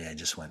eventually I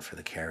just went for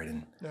the carrot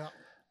and,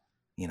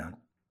 you know,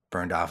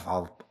 burned off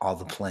all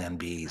the plan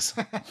Bs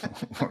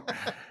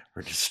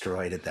were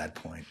destroyed at that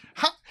point.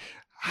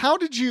 How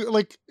did you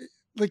like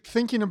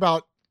thinking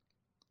about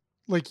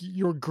like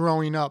your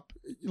growing up?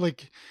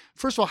 Like,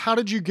 first of all, how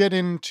did you get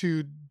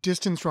into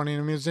distance running?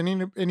 I mean, is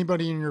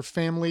anybody in your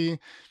family,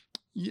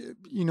 you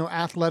know,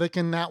 athletic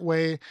in that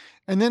way?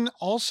 And then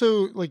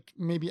also, like,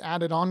 maybe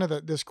added on to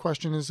this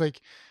question is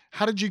like,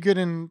 how did you get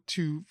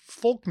into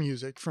folk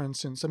music, for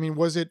instance? I mean,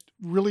 was it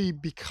really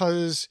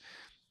because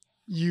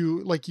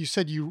you, like you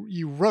said,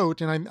 you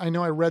wrote, and I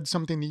know I read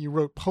something that you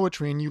wrote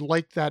poetry, and you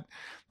like that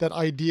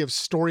idea of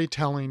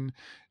storytelling,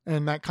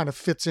 and that kind of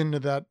fits into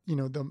that,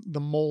 the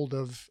mold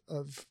of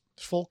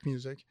folk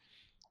music.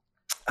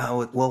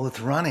 Well,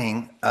 with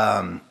running,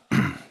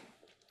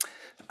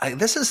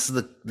 this is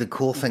the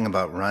cool thing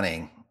about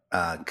running,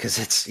 because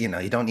it's, you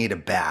don't need a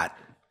bat.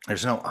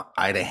 There's no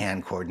eye to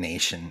hand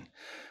coordination.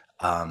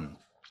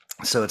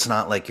 So it's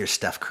not like you're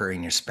Steph Curry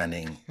and you're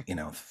spending,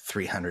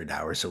 300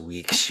 hours a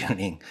week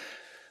shooting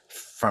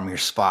from your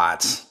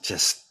spots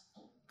just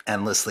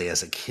endlessly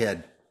as a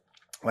kid.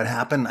 What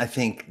happened, I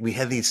think we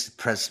had these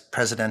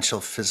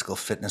presidential physical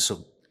fitness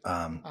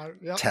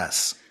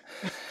tests.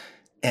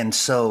 And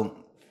so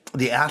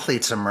the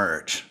athletes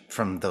emerge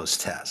from those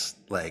tests.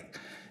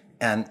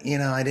 And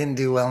I didn't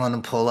do well on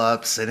the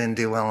pull-ups. I didn't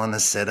do well on the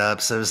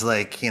sit-ups. I was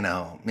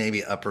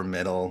maybe upper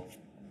middle.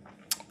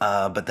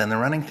 But then the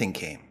running thing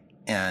came.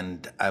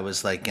 And I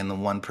was in the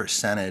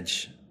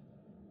 1%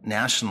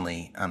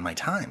 nationally on my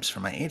times for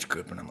my age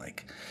group. And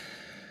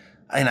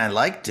I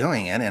liked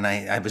doing it. And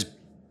I was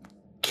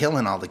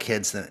killing all the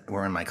kids that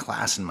were in my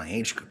class and my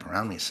age group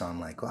around me. So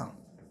I'm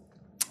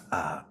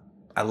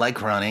I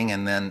like running.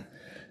 And then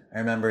I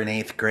remember in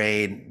 8th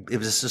grade, it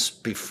was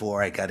just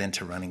before I got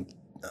into running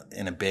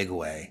in a big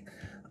way.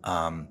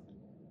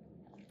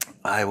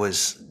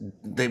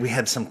 We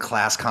had some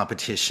class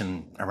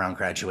competition around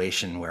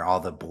graduation where all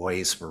the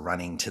boys were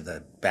running to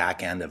the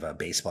back end of a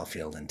baseball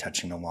field and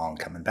touching the wall and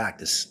coming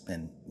back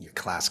and your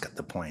class got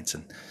the points.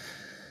 And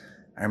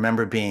I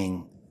remember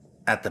being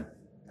at the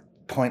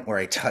point where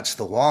I touched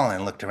the wall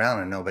and looked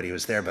around and nobody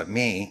was there but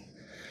me.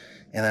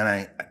 And then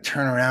I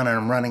turn around and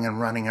I'm running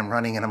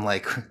and I'm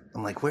like,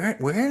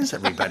 where is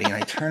everybody? And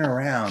I turn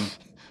around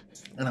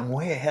and I'm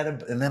way ahead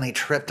and then I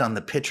tripped on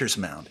the pitcher's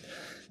mound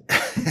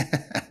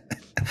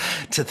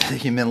to the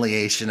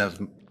humiliation of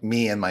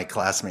me and my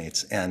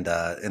classmates. And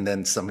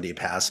then somebody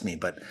passed me.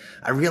 But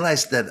I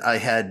realized that I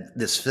had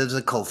this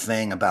physical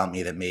thing about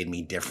me that made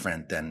me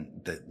different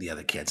than the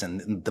other kids.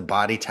 And the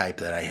body type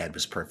that I had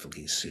was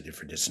perfectly suited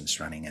for distance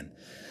running. And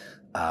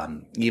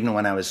even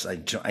when I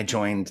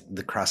joined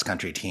the cross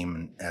country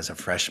team as a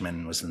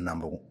freshman, was the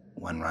number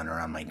one runner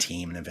on my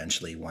team, and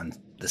eventually won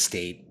the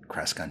state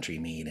cross country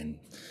meet and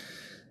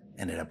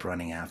ended up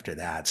running after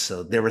that.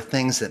 So there were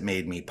things that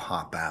made me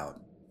pop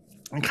out,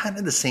 and kind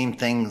of the same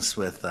things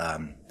with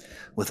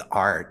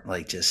art,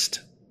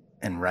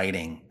 and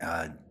writing,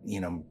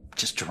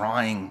 just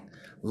drawing,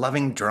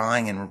 loving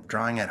drawing and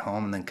drawing at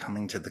home, and then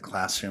coming to the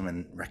classroom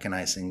and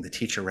the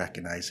teacher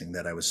recognizing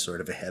that I was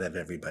sort of ahead of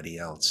everybody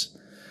else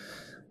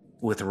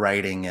with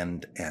writing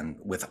and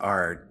with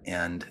art.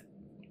 And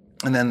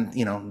then,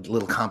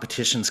 little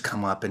competitions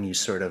come up and you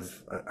sort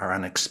of are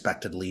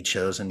unexpectedly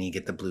chosen. You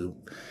get the blue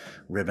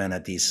ribbon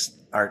at these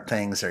art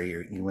things, or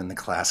you win the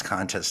class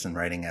contest in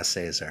writing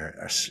essays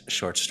or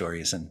short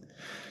stories and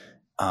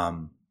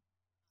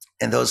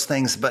those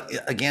things. But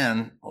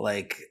again,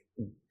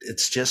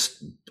 it's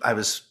just, I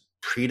was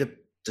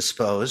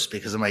predisposed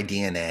because of my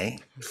DNA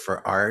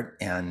for art,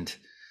 and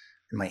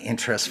my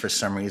interest for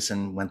some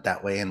reason went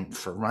that way. And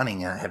for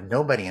running, I have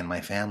nobody in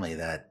my family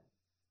that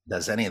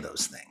does any of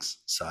those things.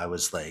 So I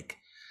was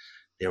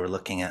they were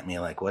looking at me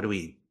what do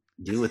we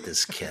do with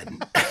this kid?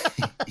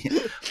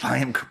 buy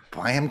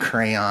him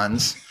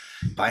crayons,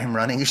 buy him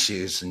running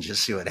shoes, and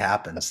just see what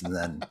happens. And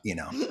then,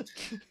 the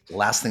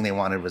last thing they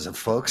wanted was a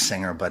folk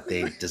singer, but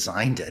they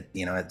designed it.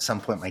 At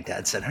some point my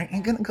dad said, aren't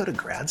you going to go to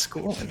grad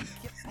school? And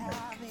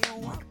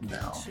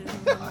no,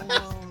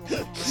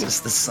 this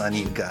is the son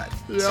you got.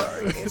 Yeah.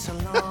 Sorry. It's a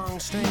long,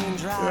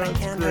 strange ride. I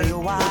can't tell you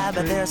why,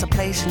 but there's a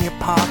place in your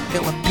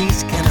pocket where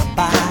peace can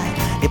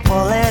abide. You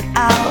pull it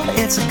out,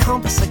 it's a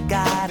compass, a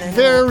guide.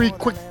 Very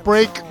quick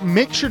break.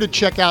 Make sure to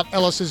check out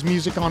Ellis's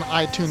music on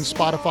iTunes,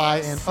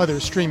 Spotify, and other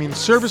streaming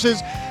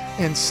services.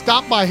 And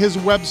stop by his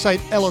website,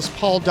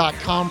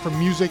 ellispaul.com, for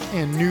music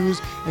and news.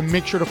 And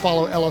make sure to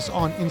follow Ellis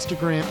on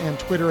Instagram and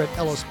Twitter at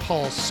Ellis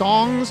Paul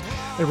Songs.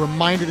 A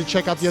reminder to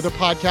check out the other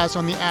podcasts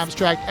on the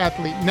Abstract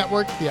Athlete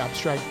Network, the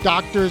Abstract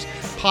Doctors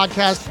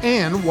Podcast,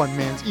 and One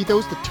Man's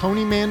Ethos, the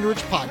Tony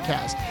Mandarich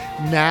Podcast.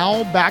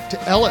 Now back to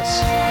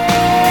Ellis.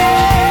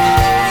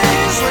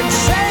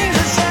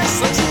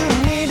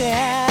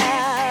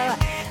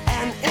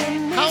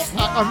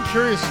 I'm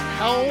curious,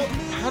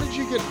 how did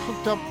you get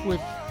hooked up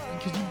with,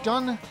 because you've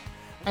done,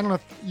 I don't know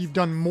if you've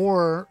done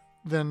more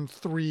than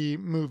 3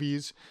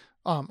 movies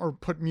or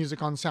put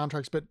music on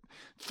soundtracks, but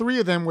 3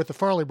 of them with the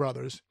Farley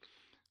brothers.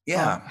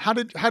 Yeah. How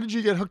did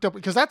you get hooked up?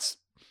 Because that's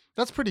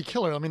pretty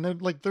killer. I mean,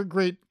 they're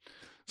great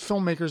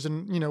filmmakers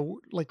and,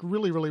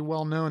 really, really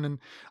well known. And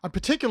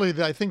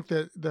particularly I think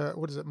the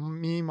what is it?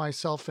 Me,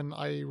 Myself, and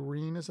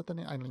Irene, is that the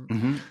name? Irene.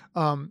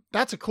 Mm-hmm.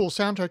 That's a cool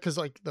soundtrack because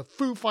the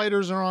Foo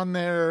Fighters are on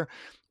there.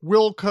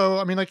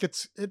 Wilco. I mean,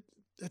 it's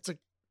a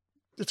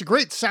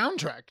great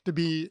soundtrack to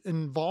be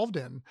involved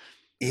in.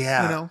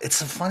 Yeah,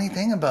 It's a funny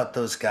thing about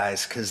those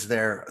guys because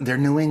they're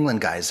New England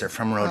guys. They're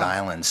from Rhode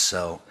Island,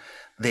 so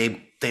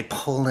they they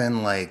pull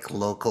in like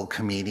local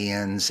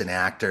comedians and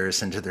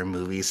actors into their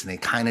movies, and they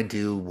kind of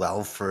do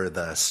well for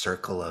the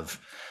circle of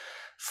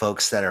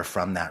folks that are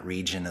from that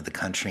region of the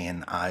country.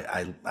 And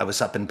I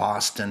was up in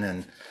Boston,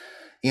 and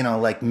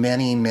like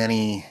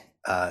many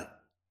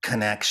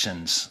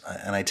connections,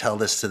 and I tell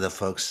this to the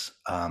folks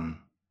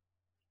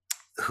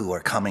who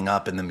are coming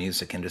up in the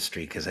music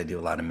industry, because I do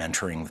a lot of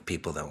mentoring with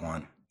people that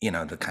want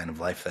the kind of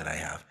life that I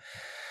have.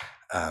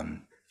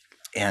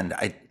 And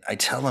I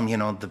tell them,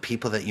 the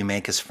people that you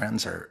make as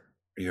friends are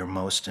your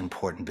most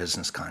important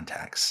business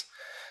contacts,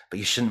 but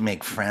you shouldn't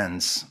make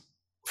friends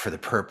for the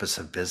purpose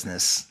of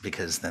business,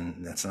 because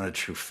then that's not a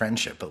true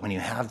friendship. But when you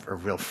have a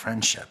real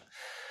friendship,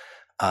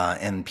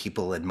 and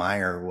people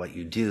admire what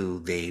you do,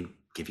 they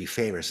give you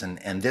favors.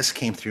 And this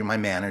came through my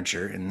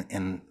manager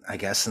in I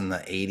guess in the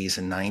 80s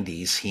and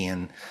 90s. He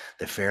and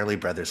the Fairley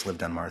brothers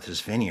lived on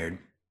Martha's Vineyard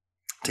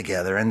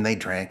together, and they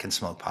drank and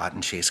smoked pot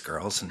and chased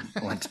girls and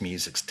went to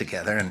musics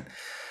together. And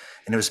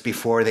it was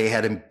before they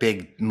had a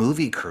big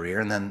movie career.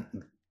 And then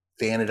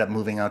they ended up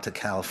moving out to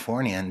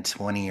California. And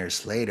 20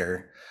 years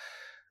later,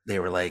 they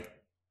were like,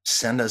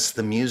 send us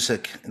the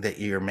music that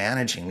you're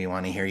managing. We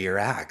want to hear your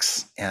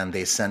acts. And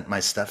they sent my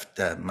stuff,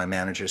 my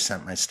manager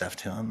sent my stuff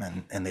to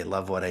them, and they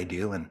love what I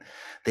do. And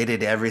they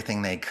did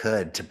everything they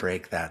could to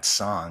break that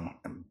song,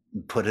 and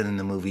put it in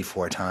the movie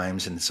 4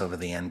 times, and it's over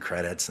the end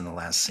credits in the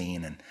last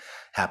scene, and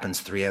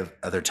happens 3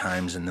 other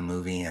times in the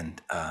movie.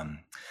 And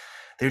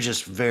they're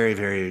just very,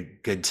 very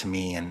good to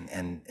me,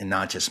 and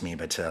not just me,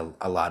 but to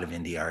a lot of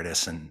indie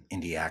artists and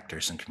indie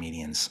actors and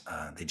comedians.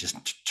 They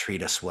just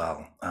treat us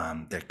well.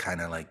 They're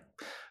kind of like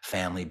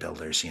family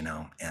builders,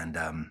 and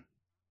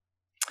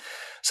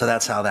so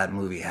that's how that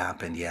movie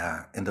happened.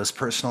 Yeah. And those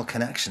personal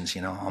connections,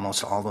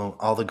 almost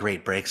all the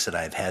great breaks that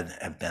I've had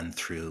have been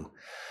through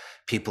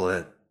people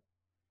that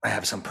I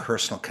have some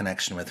personal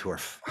connection with, who are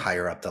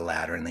higher up the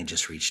ladder, and they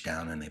just reach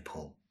down and they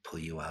pull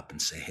you up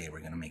and say, hey, we're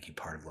going to make you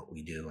part of what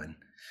we do.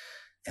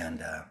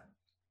 And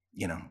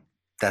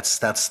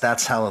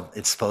that's how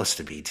it's supposed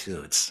to be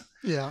too.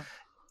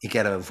 You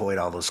got to avoid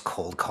all those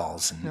cold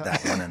calls, and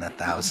that 1 in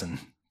 1,000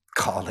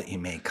 call that you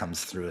make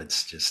comes through.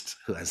 It's just,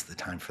 who has the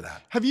time for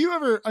that? Have you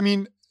ever,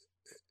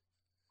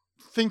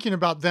 thinking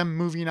about them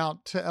moving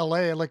out to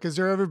LA, like, has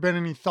there ever been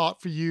any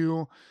thought for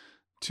you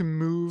to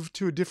move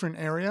to a different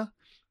area?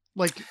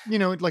 Like, I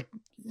don't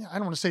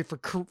want to say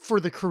for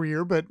the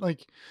career, but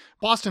like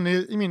Boston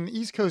is,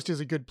 East Coast is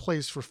a good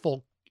place for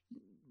folk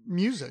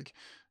music.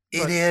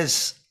 It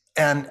is.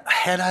 And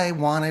had I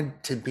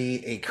wanted to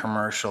be a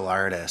commercial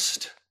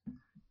artist,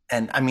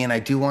 and I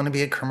do want to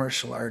be a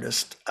commercial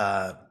artist,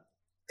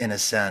 in a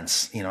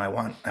sense, I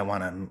want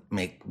to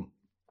make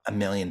 $1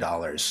 million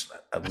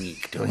a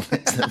week doing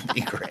this. That'd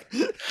be great.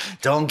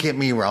 Don't get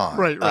me wrong.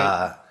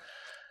 Right.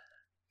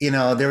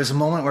 There was a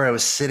moment where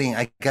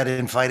I got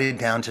invited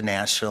down to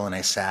Nashville, and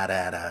I sat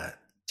at a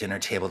dinner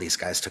table. These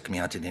guys took me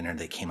out to dinner.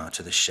 They came out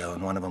to the show,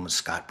 and one of them was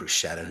Scott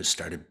Bruschetta, who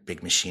started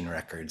Big Machine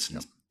Records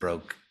and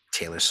broke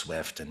Taylor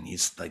Swift. And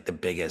he's like the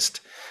biggest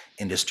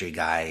industry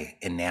guy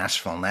in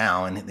Nashville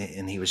now.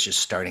 And he was just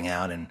starting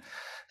out, and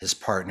his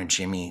partner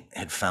Jimmy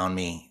had found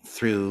me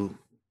through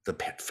the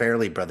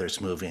Fairley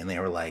Brothers movie, and they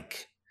were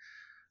like,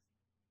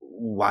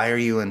 why are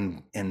you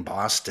in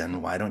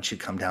Boston? Why don't you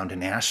come down to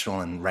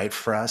Nashville and write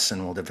for us,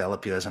 and we'll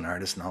develop you as an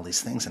artist and all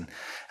these things. And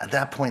at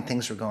that point,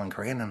 things were going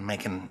great, and I'm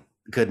making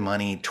good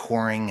money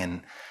touring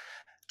and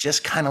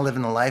just kind of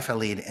living the life I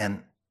lead.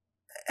 And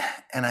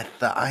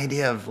the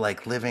idea of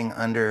like living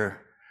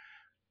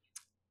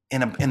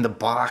in the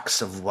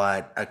box of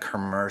what a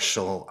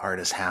commercial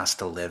artist has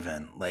to live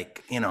in.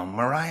 Like,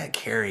 Mariah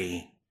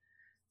Carey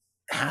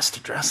has to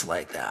dress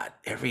like that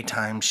every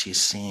time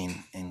she's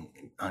seen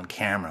on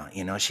camera.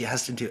 She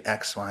has to do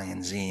X, Y,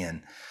 and Z,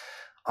 and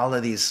all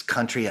of these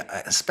country,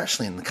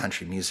 especially in the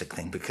country music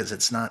thing, because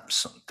it's not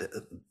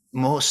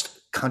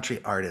most country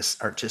artists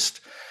are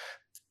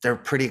they're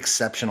pretty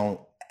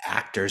exceptional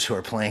actors who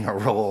are playing a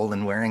role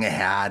and wearing a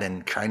hat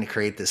and trying to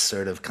create this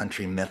sort of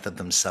country myth of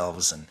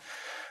themselves, and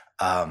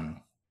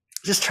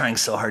just trying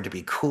so hard to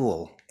be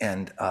cool,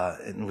 and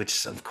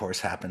which of course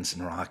happens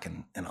in rock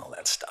and all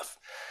that stuff.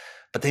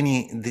 But then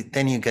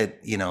you get,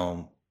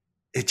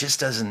 it just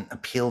doesn't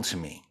appeal to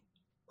me.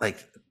 Like,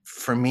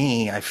 for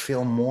me, I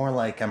feel more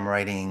like I'm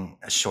writing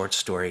short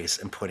stories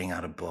and putting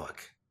out a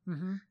book.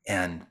 Mm-hmm.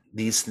 And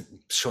these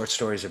short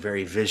stories are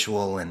very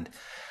visual, and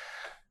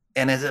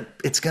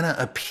it's going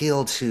to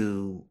appeal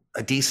to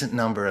a decent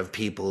number of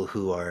people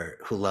who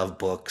love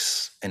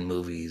books and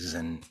movies,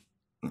 and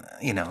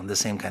the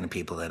same kind of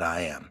people that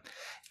I am.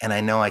 And I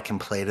know I can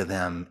play to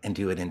them and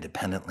do it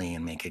independently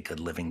and make a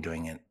good living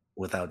doing it,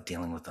 without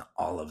dealing with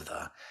all of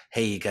the,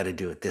 hey, you got to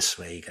do it this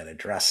way, you got to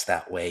dress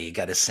that way, you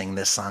got to sing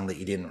this song that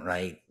you didn't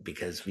write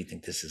because we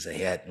think this is a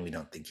hit and we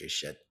don't think your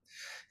shit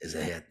is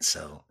a hit.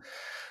 So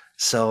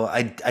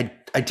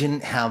I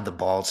didn't have the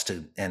balls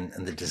to and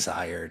the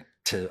desire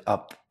to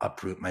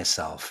uproot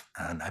myself,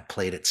 and I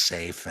played it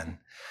safe, and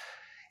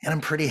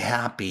I'm pretty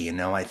happy.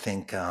 I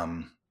think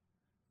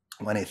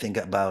when I think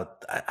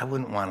about, I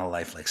wouldn't want a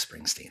life like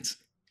Springsteen's.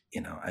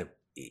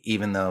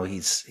 even though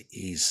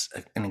he's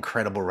an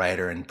incredible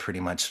writer and pretty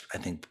much, I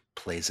think,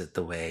 plays it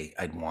the way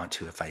I'd want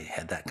to if I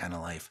had that kind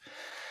of life,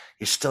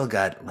 you still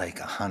got like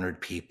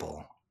 100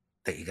 people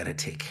that you got to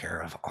take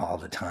care of all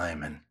the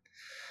time. And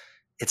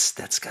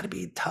that's got to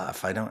be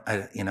tough. And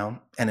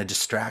a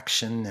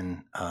distraction.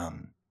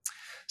 And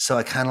so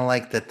I kind of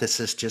like that this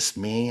is just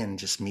me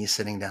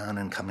sitting down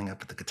and coming up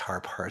with the guitar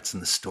parts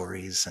and the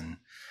stories and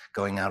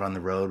going out on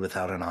the road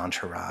without an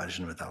entourage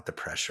and without the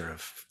pressure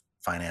of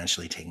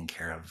financially taking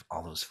care of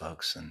all those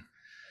folks. And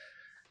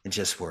it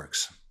just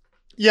works.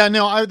 Yeah,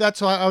 no,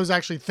 that's why I was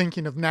actually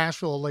thinking of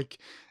Nashville, like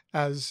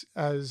as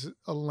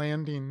a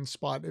landing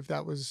spot, if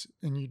that was,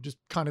 and you just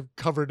kind of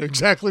covered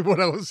exactly what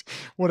I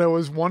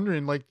was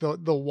wondering, like the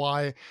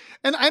why.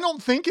 And I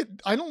don't think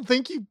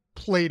you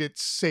played it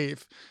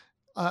safe.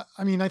 I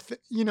mean,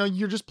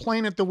 you're just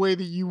playing it the way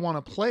that you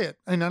want to play it.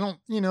 And I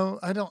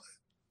don't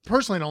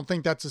personally don't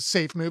think that's a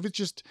safe move. It's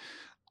just,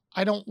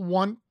 I don't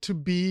want to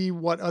be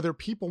what other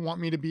people want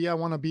me to be. I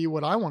want to be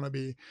what I want to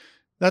be.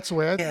 That's the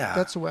way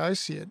I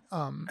see it.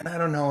 And I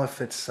don't know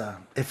if it's,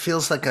 it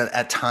feels like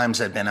at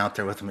times I've been out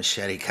there with a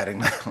machete cutting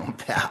my own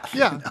path,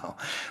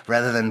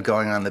 rather than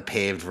going on the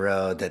paved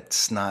road.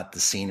 That's not the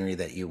scenery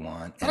that you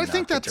want. And I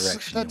think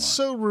that's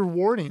so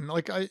rewarding.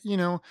 Like, I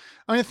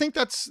think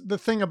that's the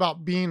thing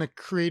about being a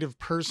creative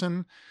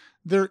person.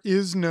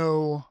 There's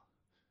no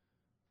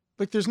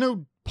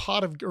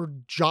pot or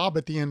job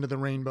at the end of the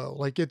rainbow.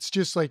 Like, it's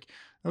just like,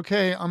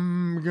 okay,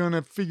 I'm going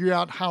to figure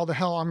out how the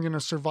hell I'm going to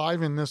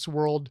survive in this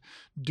world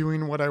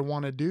doing what I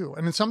want to do.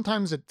 And then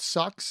sometimes it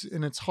sucks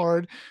and it's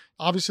hard.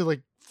 Obviously,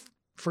 like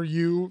for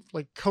you,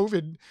 like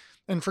COVID,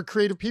 and for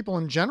creative people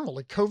in general,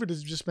 like COVID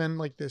has just been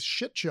like this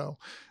shit show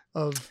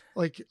of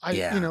like,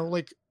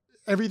 like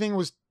everything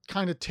was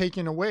kind of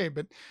taken away.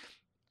 But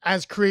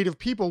as creative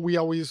people, we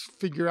always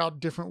figure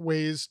out different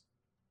ways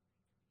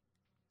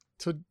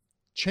to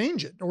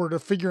change it or to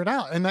figure it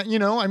out. And that,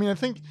 I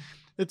think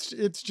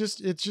it's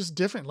just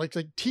different. Like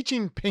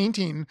teaching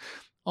painting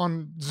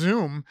on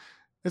Zoom.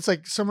 It's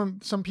like some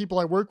people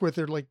I work with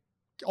are like,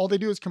 all they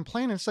do is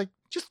complain. It's like,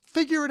 just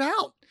figure it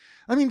out.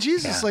 I mean,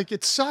 Jesus, like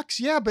it sucks.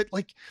 Yeah. But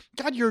like,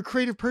 God, you're a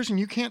creative person.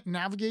 You can't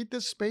navigate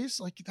this space.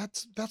 Like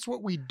that's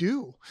what we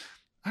do.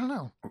 I don't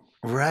know.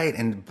 Right.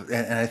 And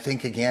I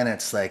think again,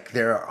 it's like,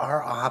 there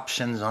are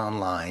options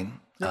online.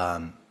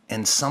 Yep.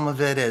 And some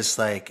of it is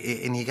like,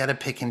 and you got to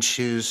pick and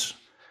choose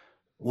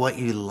what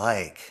you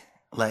like.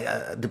 Like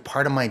the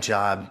part of my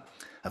job,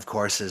 of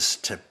course, is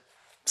to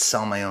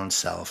sell my own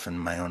self and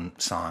my own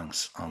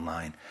songs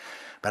online.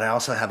 But I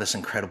also have this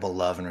incredible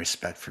love and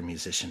respect for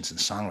musicians and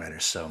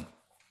songwriters. So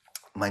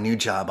my new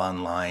job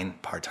online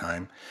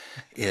part-time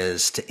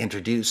is to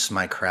introduce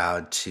my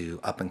crowd to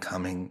up and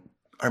coming,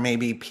 or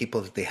maybe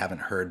people that they haven't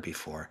heard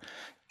before.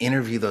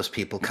 Interview those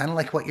people, kind of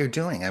like what you're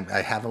doing.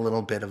 I have a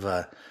little bit of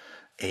a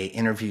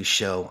interview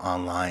show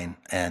online,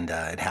 and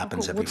it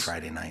happens every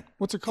Friday night.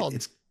 What's it called?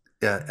 It's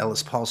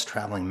Ellis Paul's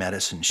Traveling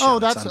Medicine Show. Oh,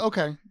 that's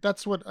okay.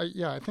 That's what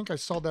I think I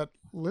saw that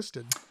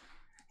listed.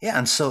 Yeah,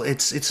 and so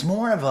it's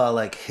more of a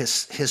like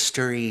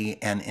history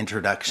and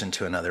introduction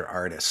to another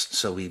artist.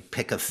 So we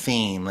pick a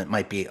theme. It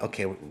might be,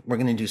 okay, we're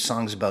going to do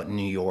songs about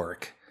New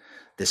York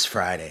this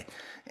Friday.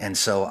 And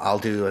so I'll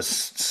do a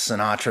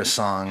Sinatra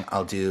song.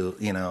 I'll do,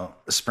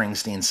 a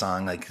Springsteen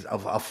song. Like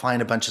I'll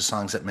find a bunch of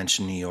songs that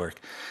mention New York,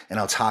 and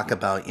I'll talk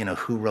about,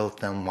 who wrote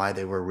them, why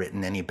they were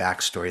written, any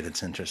backstory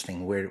that's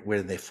interesting, where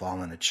did they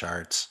fall in the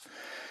charts.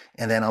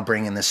 And then I'll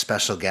bring in this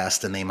special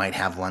guest, and they might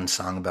have one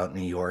song about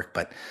New York,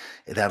 but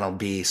that'll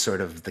be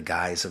sort of the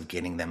guise of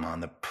getting them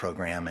on the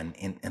program.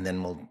 And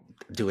then we'll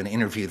do an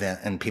interview then,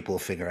 and people will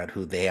figure out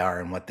who they are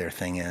and what their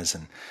thing is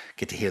and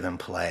get to hear them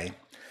play.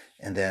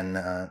 And then,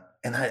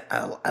 and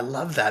I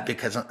love that,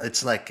 because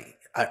it's like,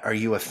 are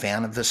you a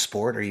fan of the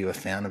sport? Are you a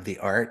fan of the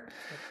art?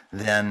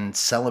 Then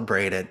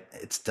celebrate it.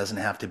 It doesn't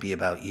have to be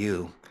about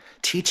you.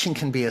 Teaching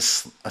can be a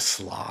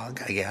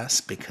slog, I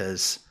guess,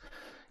 because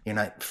you're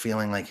not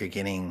feeling like you're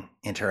getting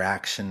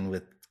interaction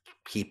with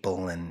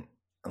people. And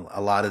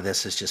a lot of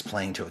this is just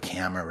playing to a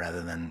camera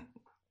rather than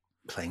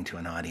playing to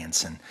an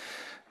audience. And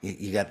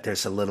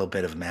there's a little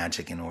bit of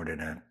magic in order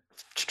to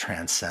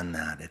transcend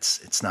that.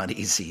 It's not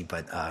easy,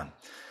 but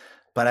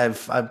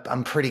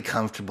I'm pretty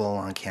comfortable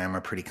on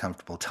camera, pretty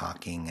comfortable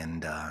talking,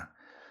 and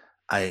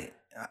I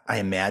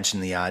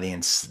imagine the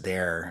audience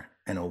there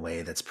in a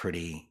way that's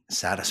pretty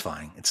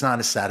satisfying. It's not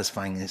as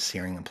satisfying as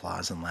hearing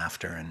applause and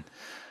laughter,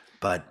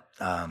 but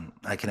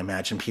I can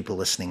imagine people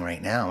listening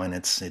right now, and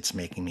it's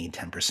making me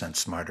 10%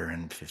 smarter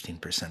and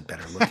 15%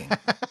 better looking.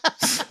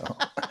 So,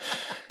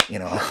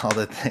 all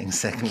the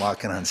things that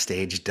walking on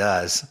stage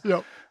does.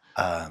 Yep.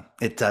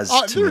 It does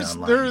to me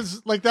online.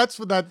 There's like, that's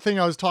what that thing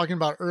I was talking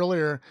about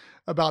earlier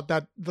about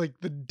that, like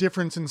the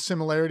difference and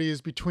similarities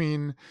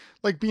between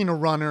like being a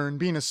runner and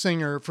being a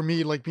singer. For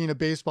me, like being a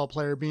baseball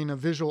player, being a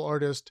visual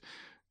artist,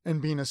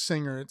 and being a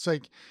singer. It's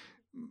like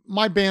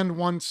my band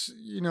once,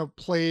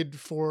 played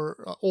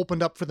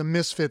opened up for the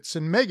Misfits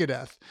and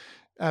Megadeth.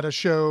 at a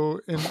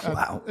show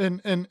Wow. and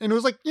it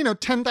was like,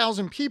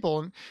 10,000 people.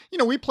 And,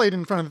 we played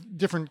in front of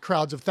different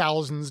crowds of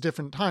thousands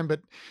different time.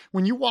 But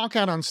when you walk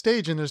out on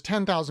stage and there's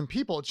 10,000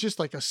 people, it's just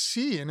like a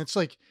sea. And it's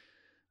like,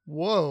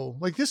 whoa,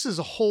 like this is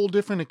a whole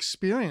different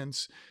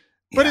experience.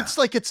 But it's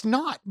like, it's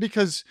not,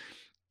 because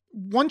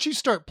once you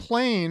start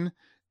playing,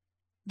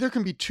 there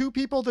can be 2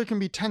 people, there can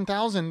be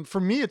 10,000.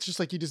 For me, it's just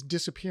like you just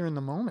disappear in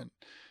the moment.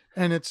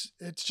 And it's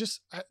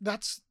just,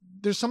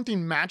 there's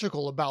something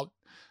magical about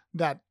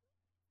that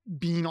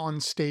being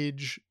on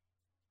stage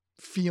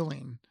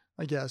feeling,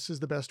 I guess is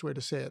the best way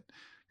to say it.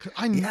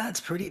 Yeah, it's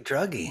pretty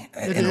druggy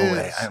in a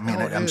way. I mean,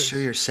 I'm sure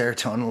your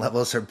serotonin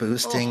levels are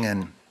boosting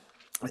and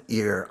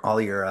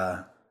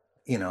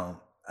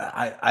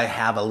I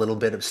have a little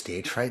bit of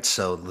stage fright.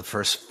 So the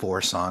first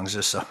 4 songs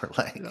or so are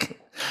like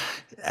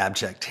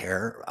abject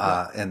terror.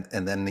 And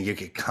then you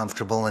get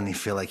comfortable and you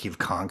feel like you've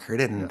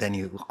conquered it, and then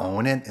you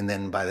own it. And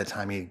then by the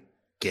time you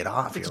get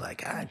off, you're like,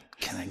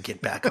 can I get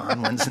back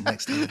on? When's the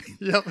next time?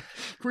 Yep. Can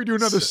we do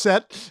another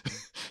set?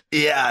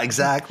 Yeah,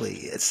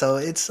 exactly. So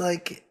it's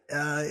like,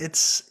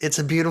 it's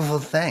a beautiful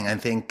thing, I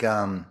think.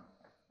 And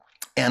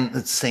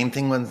the same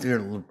thing when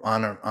you're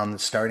on the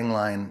starting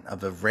line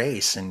of a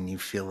race and you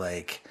feel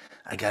like,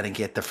 I got to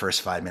get the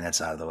first 5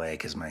 minutes out of the way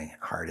because my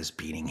heart is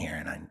beating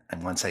here.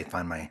 And once I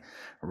find my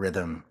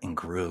rhythm and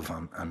groove,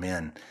 I'm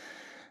in.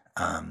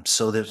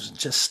 So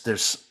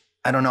there's,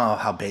 I don't know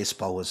how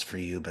baseball was for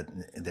you, but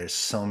there's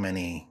so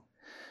many,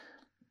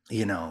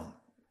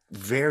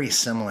 very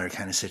similar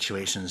kind of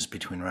situations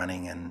between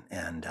running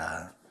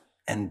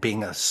and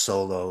being a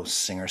solo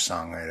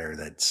singer-songwriter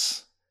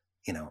that's,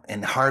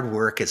 and hard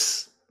work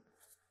is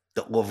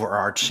the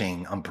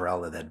overarching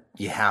umbrella that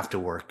you have to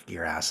work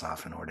your ass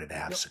off in order to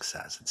have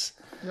success.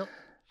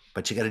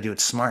 But you got to do it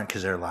smart,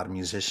 because there are a lot of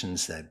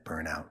musicians that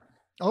burn out.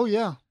 Oh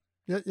yeah.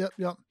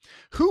 Yep.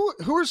 Who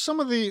are some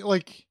of the,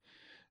 like,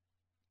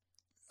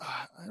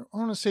 I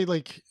want to say,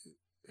 like,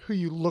 who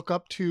you look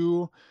up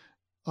to?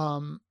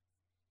 I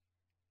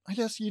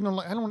guess,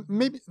 like, I don't,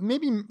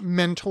 maybe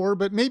mentor,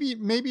 but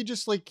maybe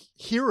just like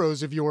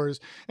heroes of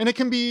yours. And it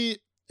can be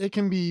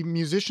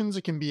musicians,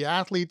 it can be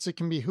athletes, it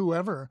can be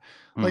whoever,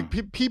 like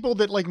people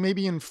that like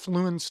maybe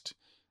influenced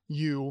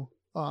you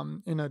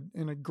in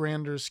a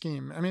grander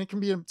scheme. I mean, it can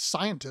be a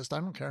scientist. I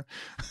don't care.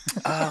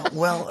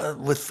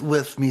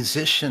 With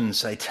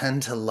musicians, I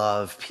tend to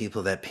love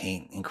people that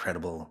paint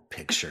incredible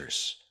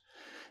pictures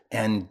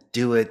and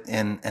do it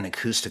in an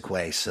acoustic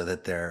way, so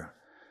that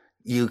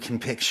you can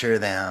picture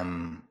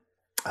them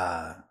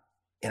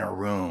in a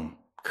room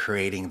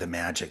creating the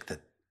magic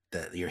that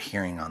you're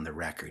hearing on the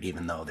record,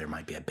 even though there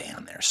might be a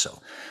band there.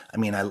 So, I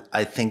mean,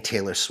 I think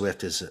Taylor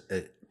Swift is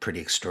a pretty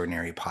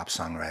extraordinary pop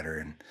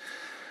songwriter,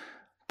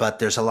 but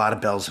there's a lot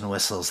of bells and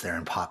whistles there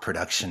in pop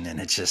production,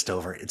 and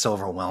it's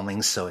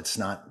overwhelming. So it's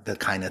not the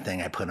kind of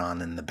thing I put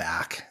on in the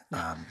back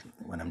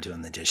when I'm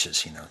doing the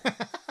dishes,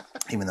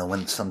 even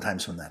though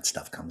sometimes when that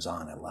stuff comes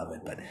on, I love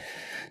it. But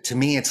to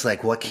me, it's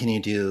like, what can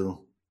you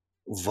do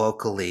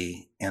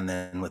vocally and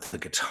then with the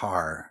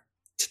guitar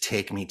to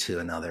take me to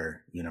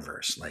another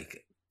universe,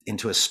 like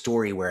into a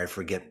story where I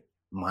forget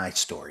my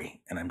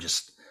story, and I'm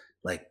just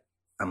like,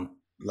 I'm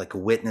like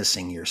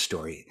witnessing your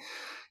story.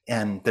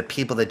 And the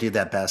people that do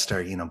that best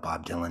are,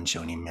 Bob Dylan,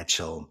 Joni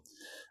Mitchell.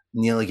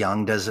 Neil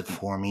Young does it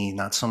for me,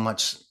 not so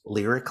much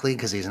lyrically,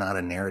 because he's not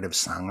a narrative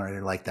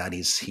songwriter like that.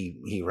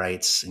 He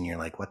writes and you're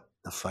like, what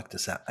the fuck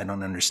does that, I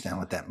don't understand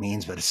what that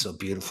means, but it's so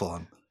beautiful.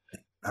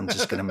 I'm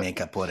just going to make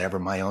up whatever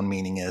my own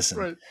meaning is.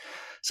 And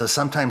so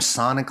sometimes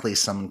sonically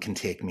someone can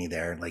take me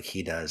there like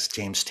he does.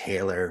 James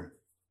Taylor,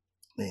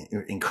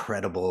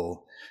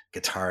 incredible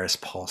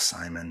guitarist, Paul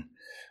Simon,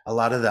 a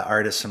lot of the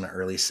artists from the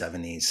early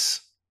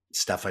 70s,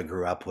 stuff I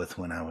grew up with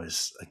when I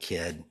was a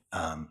kid,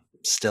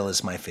 still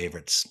is my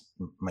favorite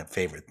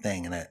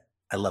thing. And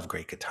I love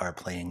great guitar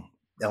playing.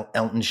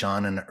 Elton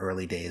John in the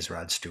early days,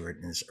 Rod Stewart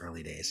in his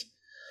early days.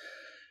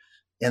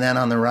 And then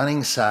on the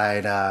running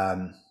side,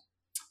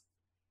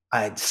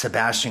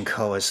 Sebastian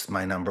Coe is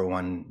my number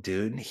one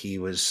dude. He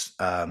was,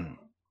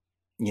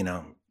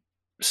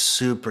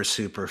 super,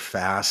 super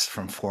fast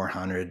from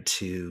 400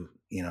 to,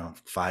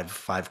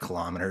 5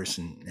 kilometers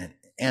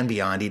and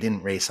beyond. He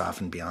didn't race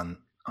often beyond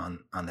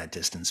on that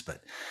distance,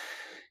 but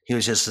he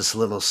was just this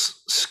little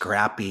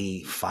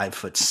scrappy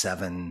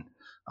 5'7",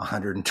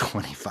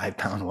 125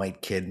 pound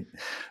white kid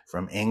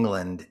from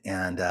England,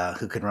 and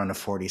who could run a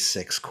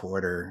 46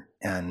 quarter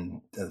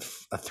and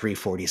a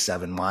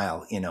 347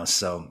 mile,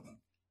 so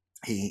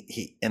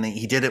he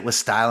did it with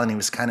style, and he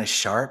was kind of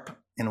sharp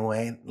in a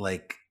way,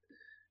 like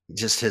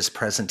just his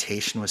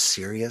presentation was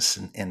serious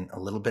and a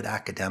little bit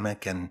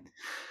academic, and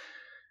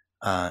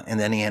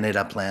then he ended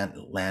up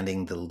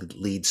landing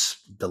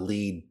the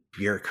lead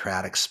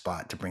bureaucratic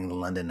spot to bring the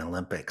London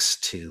Olympics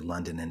to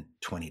London in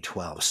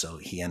 2012. So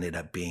he ended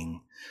up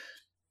being,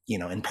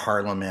 in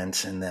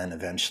Parliament, and then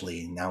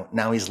eventually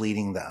now he's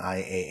leading the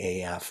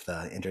IAAF,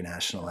 the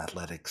International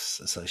Athletics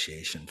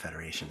Association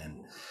Federation,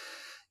 and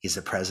he's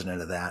the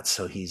president of that.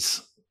 So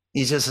he's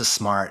just a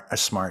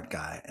smart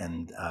guy.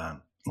 And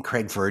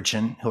Craig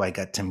Virgin, who I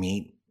got to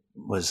meet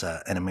was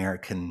an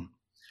American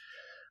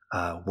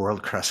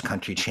world cross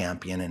country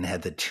champion and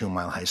had the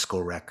 2-mile high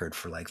school record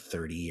for like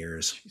 30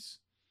 years.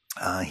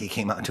 He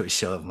came out to a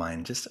show of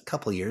mine just a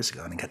couple of years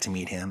ago, and I got to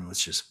meet him. It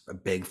was just a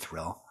big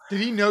thrill. Did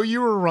he know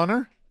you were a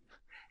runner?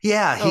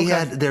 Yeah,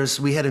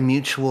 we had a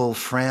mutual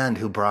friend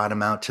who brought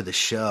him out to the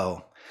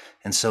show.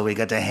 And so we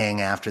got to hang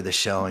after the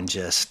show and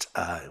just,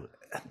 I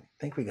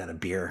think we got a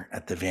beer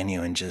at the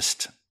venue and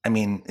just, I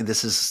mean,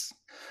 this is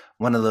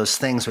one of those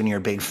things when you're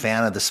a big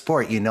fan of the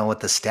sport, you know what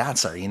the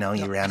stats are, you know,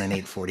 you ran an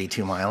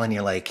 8:42 mile and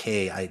you're like,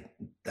 hey, I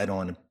don't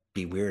want to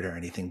be weird or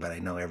anything, but I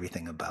know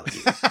everything about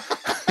you.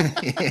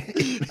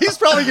 He's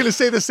probably going to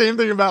say the same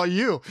thing about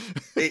you.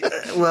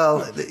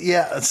 Well,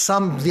 yeah,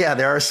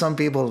 there are some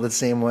people the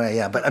same way.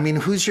 Yeah. But I mean,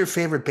 who's your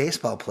favorite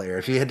baseball player?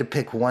 If you had to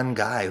pick one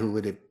guy, who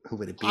would it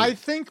be? I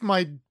think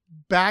my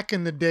back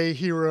in the day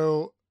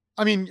hero,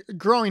 I mean,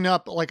 growing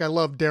up, like I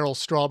loved Darryl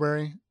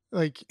Strawberry.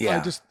 Like I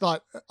just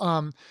thought,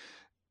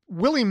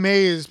 Willie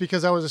Mays,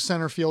 because I was a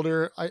center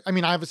fielder. I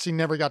mean, I obviously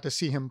never got to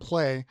see him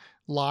play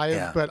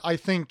live, but I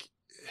think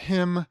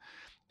him.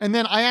 And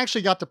then I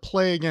actually got to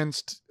play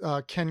against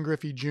Ken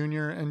Griffey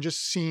Jr. and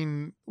just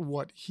seeing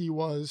what he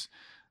was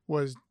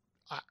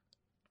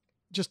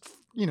just,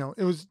 you know,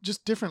 it was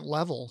just different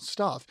level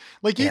stuff.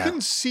 Like you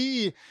can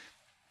see,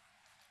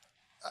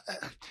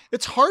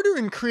 it's harder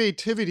in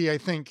creativity, I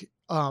think,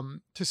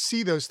 to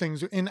see those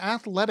things in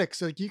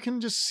athletics. Like you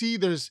can just see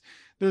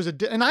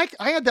and I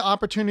had the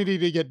opportunity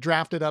to get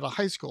drafted out of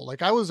high school.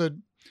 Like I was a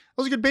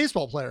good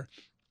baseball player.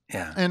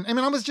 Yeah. And I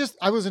mean,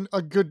 I was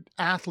a good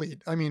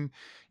athlete. I mean,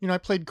 you know, I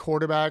played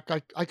quarterback.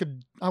 I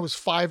was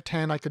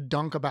 5'10". I could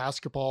dunk a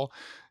basketball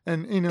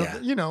and,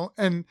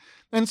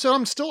 and so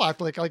I'm still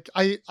athletic. Like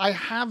I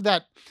have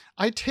that,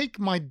 I take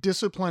my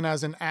discipline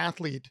as an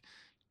athlete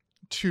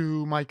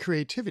to my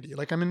creativity.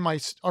 Like I'm in my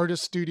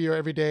artist studio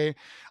every day.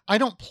 I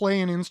don't play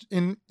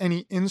in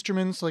any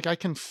instruments. Like I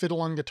can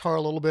fiddle on guitar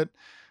a little bit,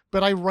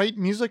 but I write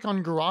music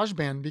on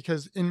GarageBand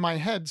because in my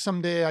head,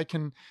 someday I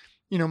can,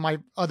 you know, my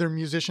other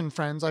musician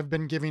friends, I've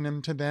been giving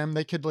them to them.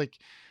 They could like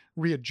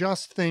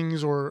readjust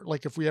things, or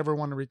like if we ever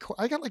want to record,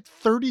 I got like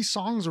 30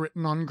 songs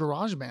written on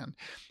GarageBand.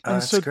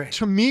 And so great.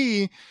 To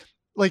me,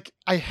 like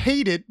I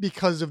hate it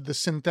because of the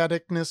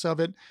syntheticness of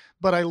it,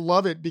 but I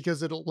love it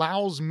because it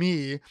allows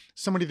me,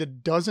 somebody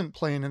that doesn't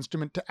play an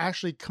instrument, to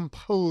actually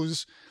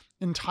compose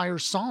entire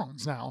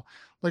songs now.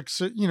 Like,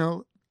 so, you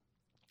know,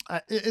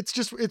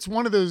 it's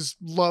one of those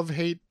love,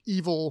 hate,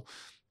 evil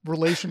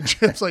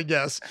relationships, I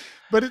guess,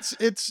 but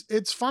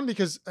it's fun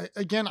because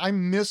again, I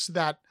miss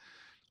that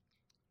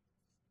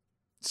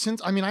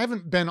since, I mean, I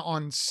haven't been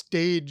on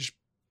stage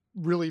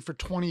really for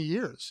 20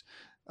 years.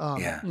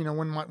 You know,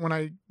 when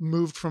I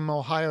moved from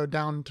Ohio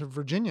down to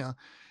Virginia,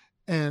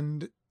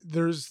 and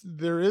there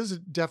is a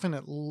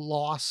definite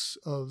loss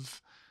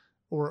of,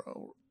 or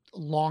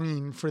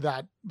longing for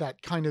that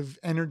kind of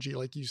energy.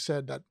 Like you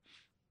said, that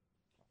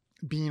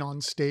being on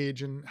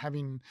stage and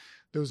having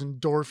those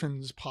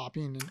endorphins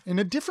popping in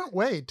a different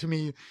way to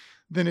me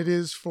than it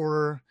is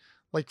for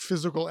like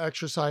physical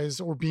exercise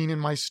or being in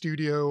my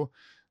studio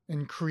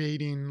and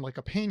creating like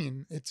a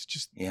painting. It's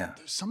just, there's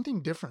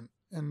something different.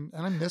 And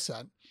I miss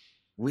that.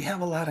 We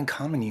have a lot in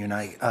common, you and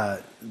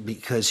I,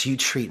 because you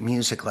treat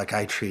music like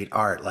I treat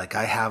art. Like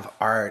I have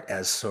art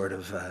as sort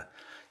of a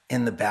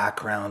in the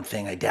background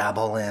thing I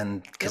dabble in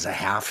because I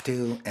have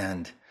to.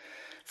 And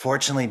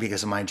fortunately,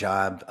 because of my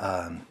job,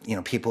 you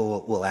know,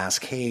 people will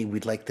ask, hey,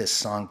 we'd like this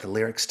song, the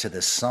lyrics to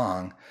this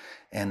song.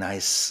 And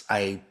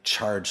I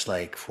charge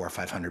like $400 or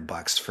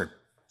 $500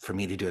 for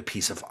me to do a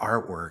piece of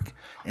artwork.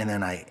 And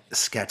then I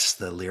sketch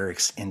the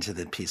lyrics into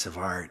the piece of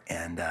art.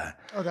 And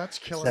that's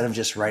killer. Instead of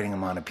just writing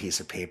them on a piece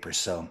of paper.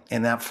 So,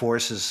 and that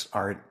forces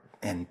art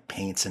and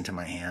paints into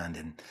my hand.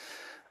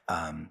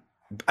 And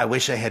I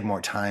wish I had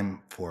more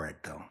time for it,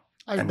 though.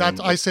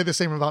 I say the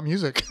same about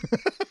music.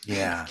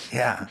 Yeah.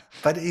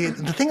 But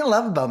the thing I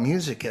love about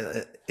music,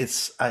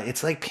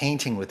 it's like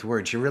painting with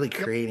words. You're really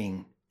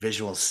creating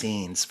visual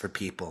scenes for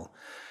people.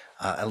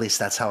 At least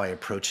that's how I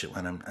approach it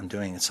when I'm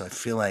doing it. So I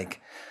feel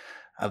like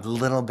a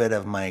little bit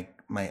of my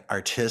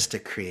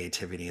artistic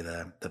creativity,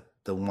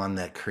 the one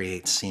that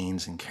creates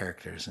scenes and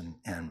characters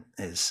and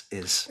is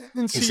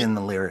in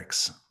the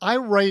lyrics. I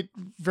write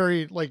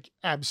very like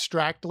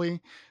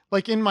abstractly.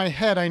 Like in my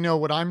head, I know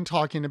what I'm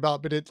talking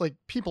about, but it's like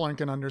people aren't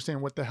going to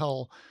understand what the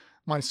hell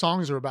my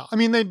songs are about. I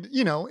mean,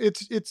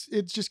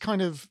 it's just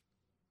kind of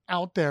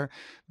out there,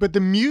 but the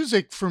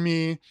music for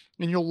me,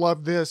 and you'll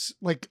love this,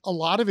 like a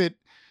lot of it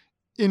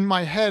in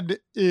my head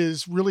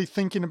is really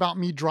thinking about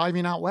me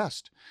driving out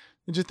west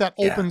and just that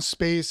open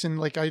space. And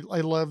like, I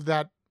love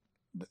that,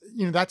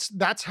 you know,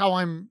 that's how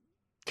I'm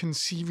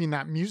conceiving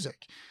that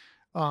music.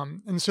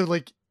 And so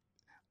like,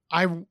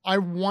 I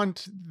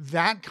want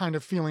that kind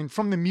of feeling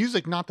from the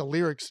music, not the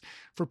lyrics,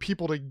 for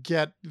people to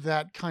get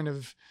that kind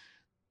of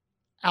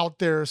out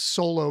there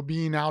solo,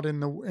 being out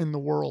in the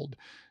world.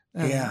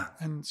 And,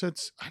 and so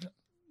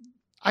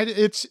I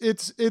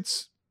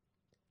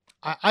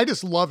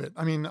just love it.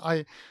 I mean,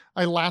 I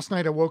last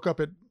night I woke up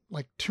at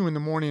like 2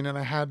 a.m. and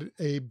I had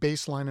a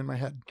bass line in my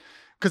head,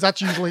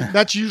 because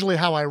that's usually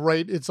how I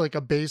write. It's like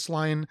a bass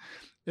line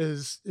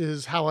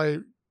is how I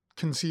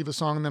conceive a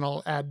song, and then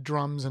I'll add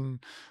drums and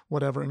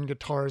whatever, and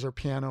guitars or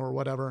piano or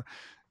whatever,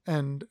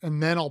 and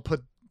then I'll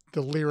put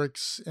the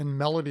lyrics and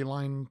melody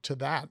line to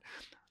that,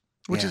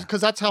 which is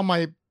because that's how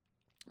my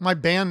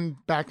band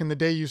back in the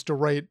day used to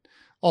write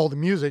all the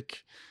music.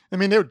 I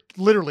mean, they would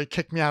literally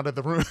kick me out of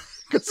the room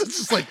because it's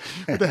just like,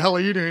 what the hell are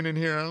you doing in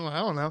here? I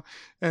don't know.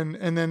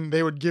 And then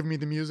they would give me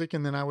the music,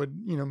 and then I would,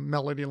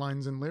 melody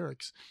lines and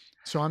lyrics.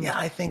 So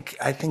I think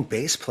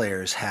bass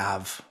players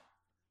have,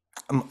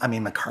 I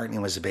mean,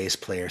 McCartney was a bass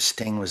player.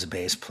 Sting was a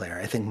bass player.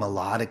 I think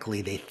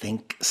melodically they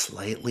think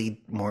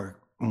slightly more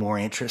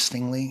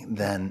interestingly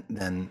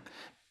than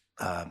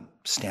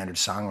standard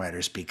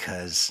songwriters,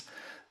 because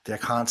they're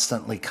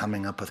constantly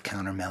coming up with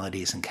counter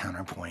melodies and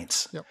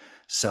counterpoints. Yep.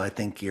 So I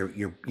think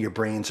your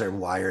brains are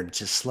wired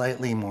just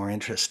slightly more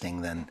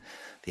interesting than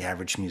the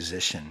average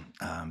musician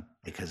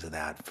because of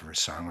that for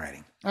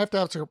songwriting. I have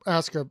to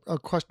ask a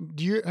question.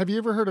 Have you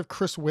ever heard of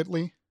Chris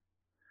Whitley?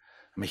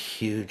 I'm a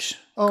huge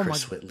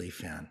Chris Whitley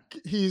fan.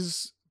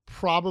 He's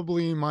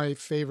probably my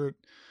favorite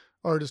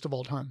artist of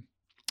all time.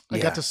 I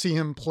got to see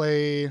him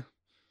play,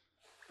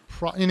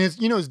 and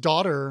his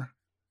daughter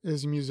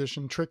is a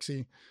musician,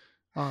 Trixie.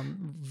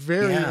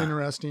 Very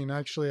interesting.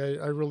 Actually,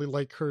 I really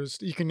like hers.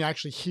 You can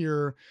actually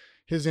hear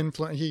his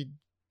influence. He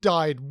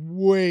died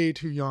way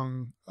too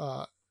young,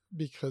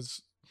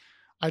 because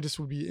I just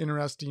would be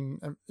interested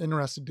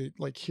to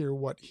like hear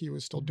what he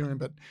was still doing.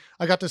 But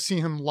I got to see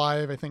him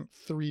live, I think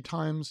 3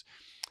 times.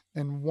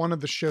 And one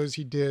of the shows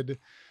he did,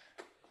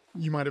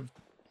 you might have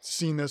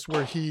seen this,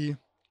 where he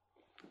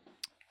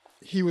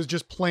was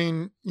just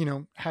playing,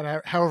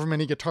 had however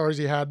many guitars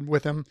he had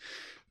with him,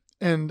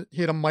 and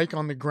he had a mic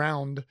on the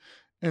ground.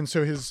 And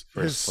so his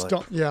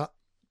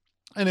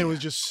and it was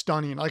just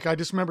stunning. Like, I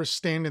just remember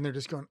standing there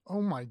just going,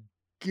 oh my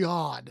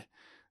God,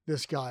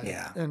 this guy.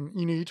 Yeah. And,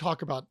 you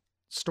talk about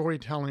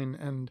storytelling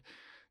and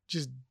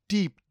just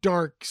deep,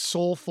 dark,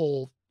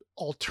 soulful,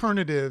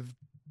 alternative,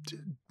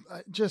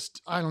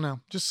 just, I don't know,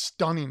 just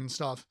stunning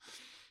stuff.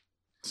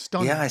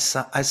 Stunning. Yeah, I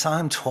saw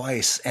him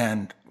twice.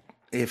 And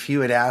if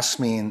you had asked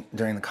me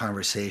during the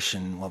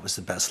conversation, what was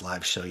the best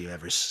live show you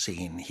ever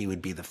seen, he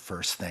would be the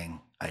first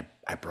thing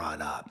I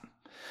brought up.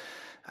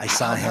 I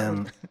saw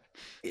him.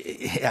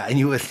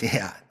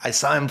 I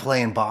saw him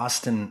play in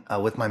Boston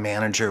with my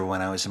manager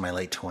when I was in my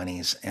late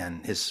 20s,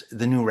 and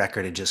the new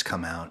record had just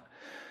come out.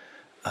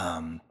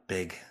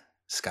 Big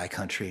Sky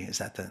Country, is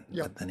that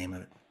the name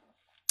of it?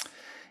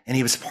 And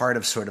he was part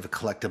of sort of a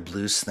collective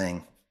blues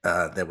thing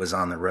that was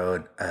on the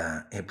road.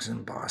 It was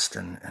in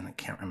Boston, and I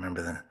can't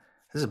remember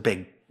there's a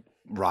big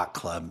rock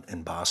club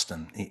in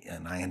Boston,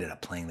 and I ended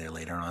up playing there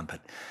later on,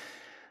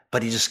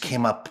 but he just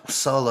came up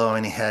solo,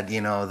 and he had,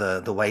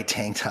 the white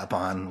tank top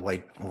on,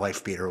 white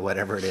wife beater or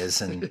whatever it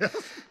is, and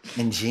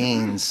and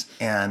jeans,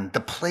 and the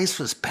place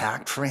was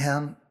packed for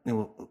him,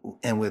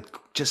 and with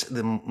just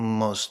the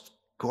most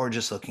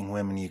gorgeous looking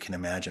women you can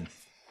imagine.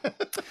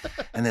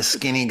 And this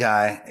skinny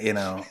guy,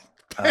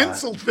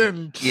 pencil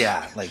thin.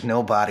 Yeah, like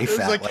no body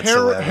fat like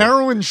whatsoever.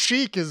 Heroin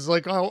chic is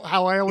like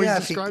how I always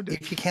described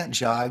it. If you can't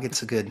jog,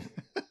 it's a good.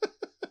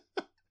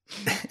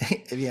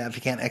 If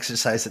you can't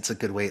exercise, it's a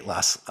good weight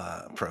loss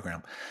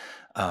program.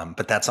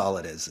 But that's all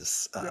it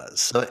is.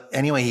 So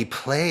anyway, he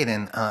played,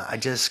 and I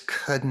just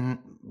couldn't.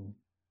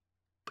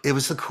 It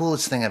was the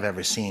coolest thing I've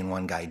ever seen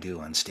one guy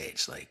do on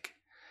stage. Like,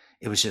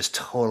 it was just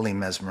totally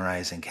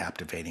mesmerizing,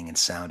 captivating, and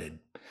sounded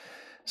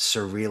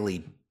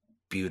surreally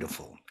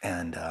beautiful.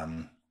 And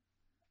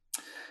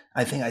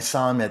I think I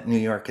saw him at New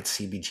York at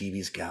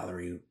CBGB's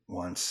gallery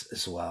once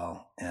as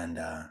well. And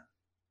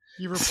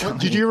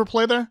did you ever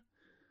play there?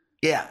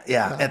 Yeah,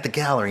 at the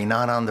gallery,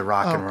 not on the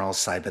rock and roll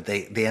side, but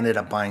they ended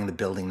up buying the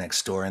building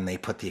next door, and they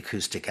put the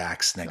acoustic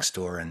acts next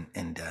door, and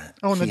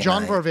the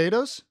John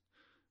Varvatos?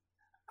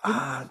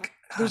 I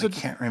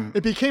can't remember.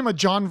 It became a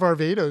John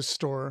Varvatos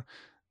store.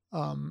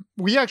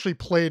 We actually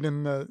played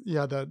in the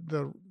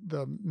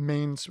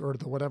mains, or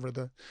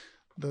the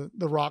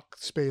rock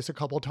space a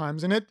couple of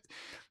times, and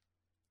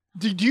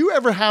did you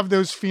ever have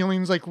those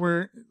feelings like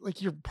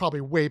you're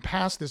probably way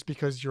past this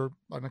because you're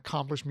an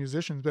accomplished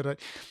musician, but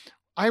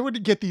I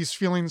would get these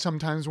feelings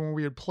sometimes when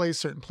we would play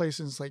certain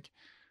places, like,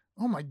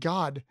 oh my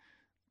God,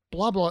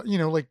 blah, blah,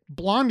 like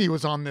Blondie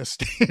was on this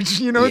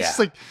stage, it's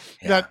like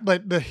that,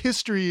 like the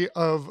history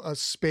of a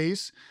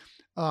space.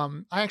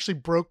 I actually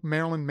broke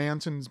Marilyn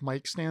Manson's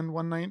mic stand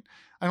one night.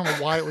 I don't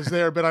know why it was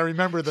there, but I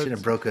remember that. Should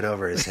have broke it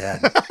over his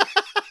head.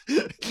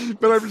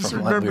 But I just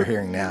remember what we're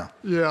hearing now.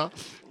 Yeah.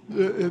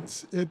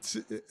 It's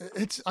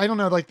I don't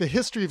know, like the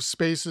history of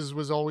spaces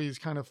was always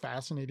kind of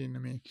fascinating to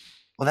me.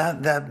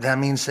 Well, that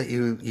means that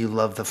you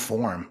love the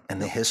form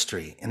and the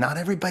history, and not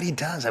everybody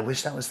does. I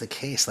wish that was the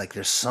case. Like,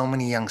 there's so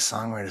many young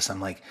songwriters. I'm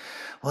like,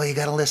 well, you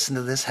got to listen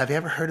to this. Have you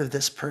ever heard of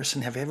this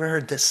person? Have you ever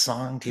heard this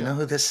song? Do you know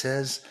who this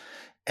is?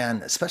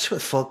 And especially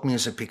with folk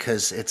music,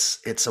 because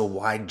it's a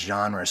wide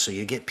genre. So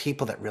you get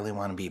people that really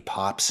want to be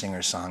pop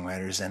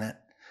singer-songwriters in it,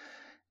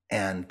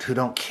 and who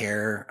don't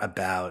care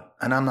about,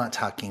 and I'm not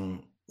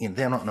talking,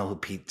 they don't know who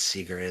Pete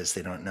Seeger is.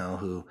 They don't know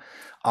who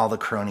all the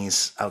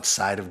cronies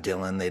outside of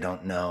Dylan. They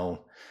don't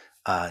know,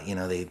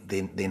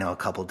 they know a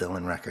couple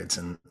Dylan records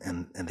and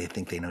they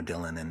think they know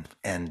Dylan.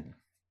 And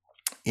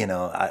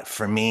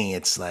for me,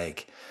 it's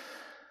like,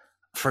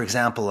 for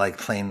example, like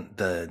playing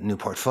the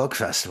Newport Folk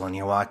Festival, and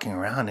you're walking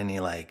around and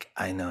you're like,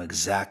 I know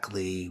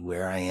exactly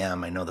where I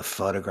am. I know the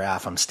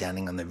photograph. I'm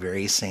standing on the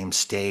very same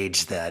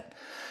stage that,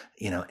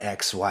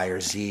 X, Y, or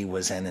Z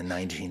was in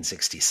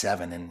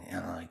 1967. And,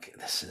 like,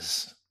 this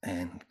is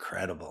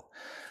incredible.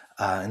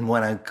 And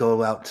when I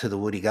go out to the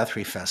Woody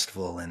Guthrie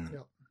Festival, and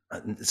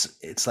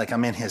it's like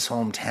I'm in his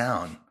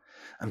hometown.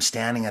 I'm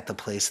standing at the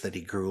place that he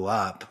grew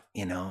up.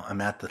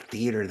 I'm at the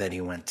theater that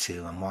he went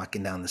to. I'm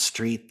walking down the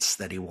streets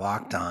that he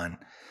walked on.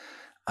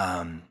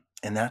 And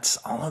that's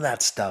all of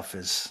that stuff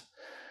is,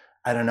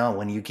 I don't know,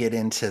 when you get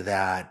into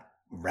that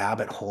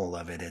rabbit hole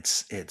of it,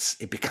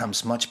 it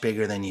becomes much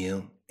bigger than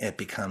you. It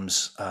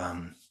becomes,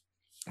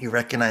 you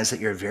recognize that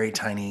you're a very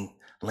tiny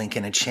link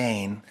in a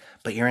chain,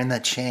 but you're in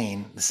that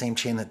chain, the same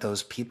chain that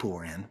those people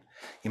were in.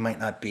 You might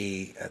not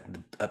be,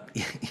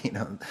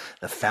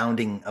 the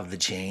founding of the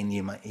chain.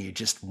 You're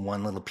just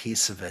one little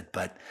piece of it,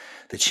 but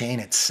the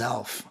chain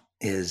itself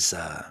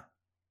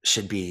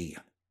should be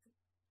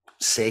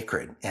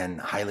sacred and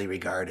highly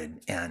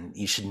regarded, and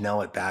you should know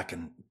it back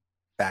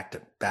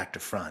to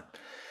front.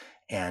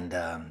 And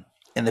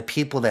the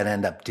people that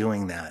end up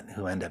doing that,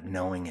 who end up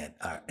knowing it,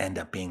 end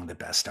up being the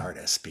best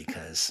artists,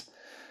 because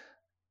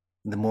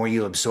the more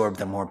you absorb,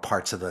 the more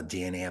parts of the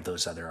DNA of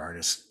those other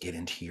artists get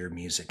into your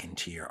music,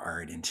 into your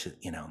art, into,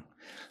 you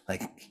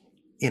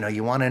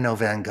want to know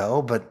Van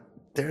Gogh, but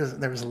there's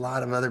a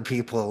lot of other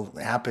people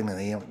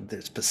happening.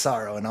 There's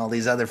Pissarro and all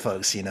these other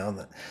folks,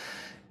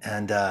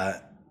 and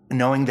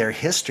knowing their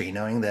history,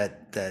 knowing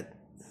that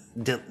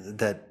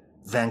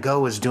Van Gogh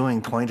was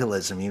doing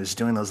pointillism. He was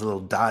doing those little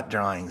dot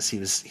drawings.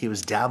 He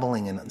was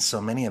dabbling in so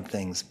many of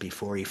things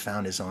before he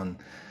found his own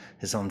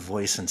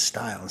voice and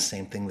style.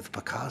 Same thing with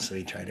Picasso.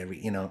 He tried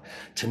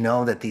to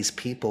know that these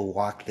people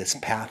walked this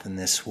path in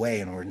this way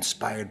and were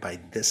inspired by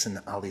this and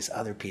all these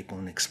other people,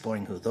 and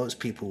exploring who those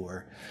people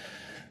were.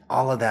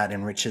 All of that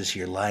enriches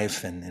your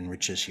life and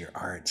enriches your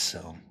art.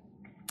 So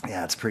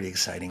yeah, it's pretty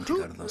exciting to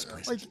go to those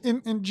places.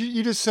 And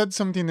you just said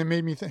something that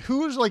made me think,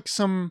 who is like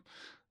some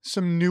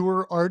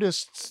newer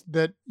artists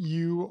that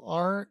you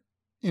are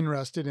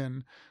interested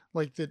in,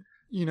 like that,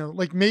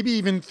 like maybe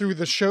even through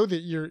the show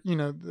that you're,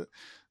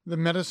 the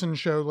medicine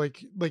show,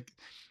 like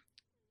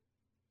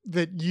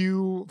that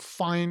you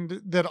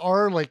find that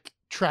are like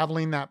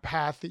traveling that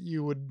path that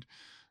you would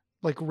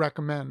like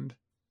recommend?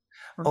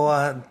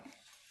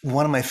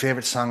 One of my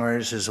favorite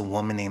songwriters is a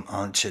woman named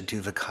Anja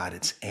Duvakot.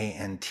 It's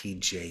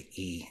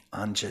Antje,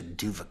 Anja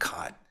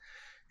Duvakot.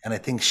 And I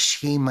think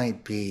she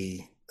might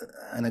be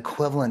an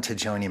equivalent to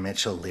Joni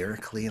Mitchell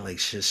lyrically. Like,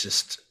 she's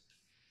just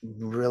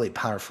really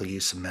powerful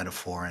use of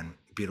metaphor and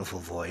beautiful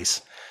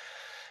voice.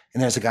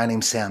 And there's a guy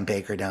named Sam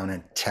Baker down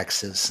in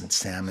Texas, and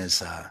Sam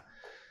is I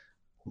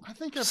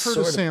think I've heard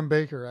of Sam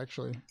Baker,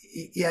 actually.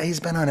 Yeah, he's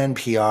been on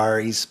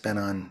NPR. He's been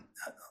on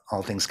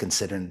All Things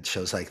Considered,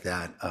 shows like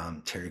that.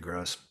 Terry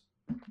Gross.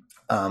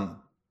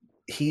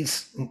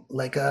 He's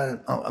like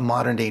a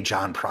modern day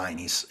John Prine.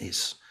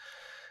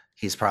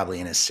 He's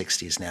probably in his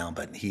 60s now,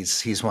 but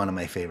he's one of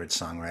my favorite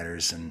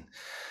songwriters. And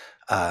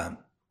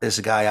there's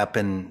a guy up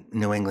in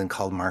New England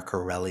called Mark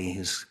Orelli,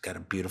 who's got a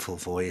beautiful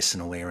voice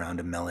and a way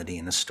around a melody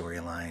and a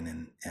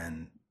storyline,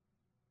 and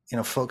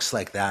folks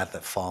like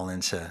that fall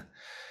into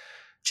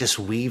just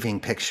weaving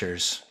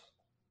pictures.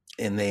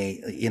 And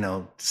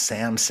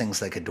Sam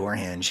sings like a door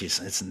hinge.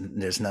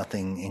 There's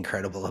nothing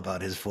incredible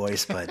about his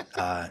voice, but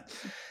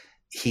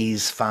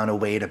he's found a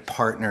way to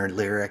partner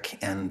lyric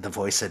and the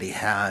voice that he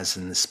has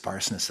and the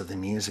sparseness of the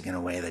music in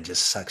a way that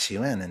just sucks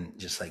you in, and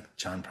just like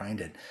John Prine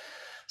did.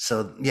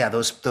 So yeah,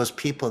 those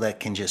people that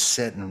can just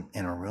sit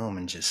in a room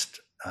and just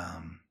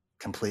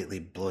completely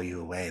blow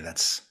you away.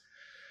 That's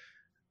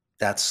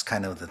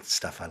kind of the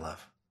stuff I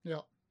love.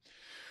 Yeah.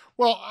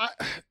 Well,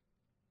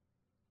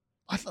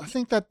 I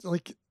think that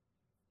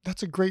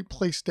that's a great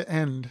place to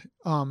end.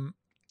 I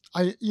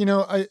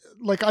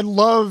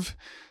love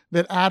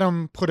that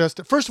Adam put us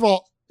to, first of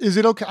all, is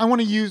it okay?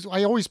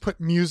 I always put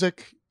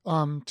music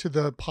to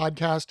the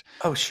podcast.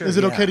 Oh, sure. Is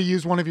it okay to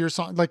use one of your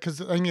songs? Like,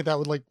 cause I think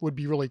that would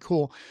be really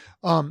cool.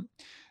 But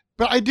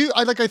I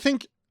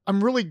think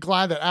I'm really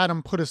glad that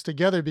Adam put us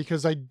together,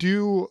 because I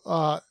do,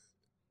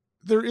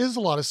 there is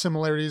a lot of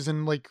similarities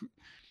in like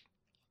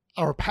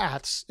our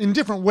paths in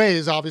different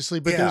ways, obviously,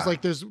 but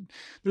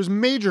there's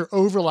major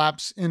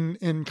overlaps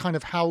in kind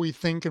of how we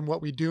think and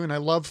what we do. And I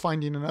love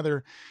finding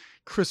another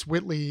Chris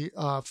Whitley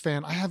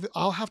fan.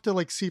 I'll have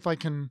to see if I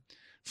can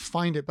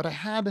find it, but I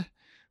had,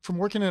 from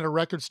working at a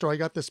record store, I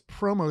got this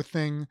promo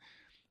thing.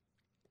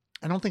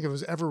 I don't think it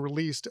was ever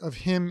released, of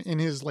him in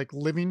his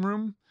living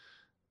room.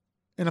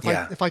 And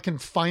Yeah. if I can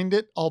find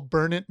it, I'll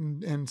burn it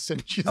and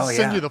send you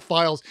the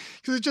files,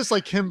 because it's just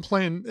like him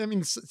playing. I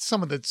mean,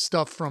 some of the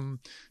stuff from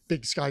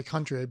Big Sky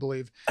Country, I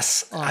believe.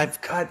 I've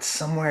got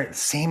somewhere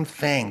same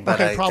thing, but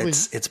okay,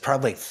 it's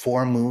probably like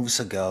 4 moves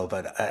ago.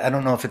 But I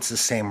don't know if it's the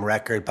same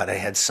record. But I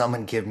had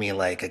someone give me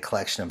like a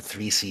collection of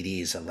 3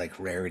 CDs of like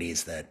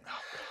rarities that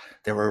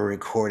were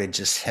recorded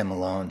just him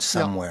alone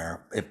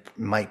somewhere. Yeah. It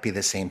might be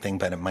the same thing,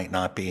 but it might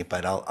not be.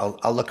 But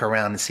I'll look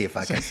around and see if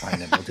I can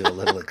find it. We'll do a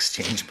little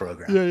exchange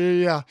program.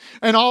 Yeah.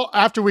 And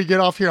after we get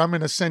off here, I'm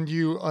going to send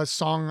you a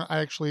song I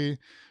actually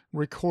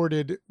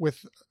recorded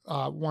with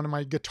one of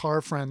my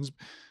guitar friends.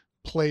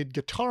 Played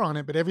guitar on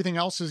it, but everything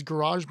else is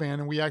GarageBand,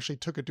 and we actually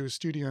took it to a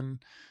studio and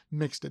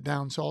mixed it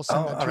down. So I'll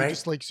send that to you,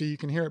 just like so you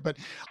can hear it. But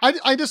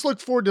I just look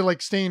forward to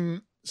like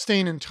staying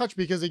in touch,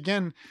 because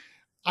again,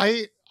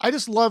 I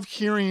just love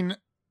hearing.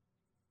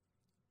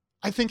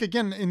 I think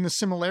again, in the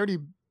similarity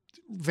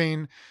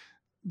vein,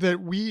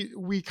 that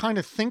we kind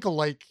of think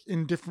alike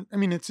in different. I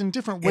mean, it's in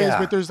different ways,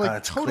 but there's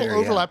like total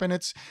overlap, and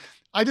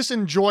I just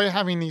enjoy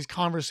having these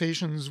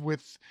conversations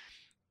with,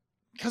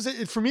 because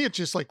for me it's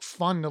just like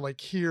fun to like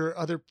hear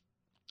other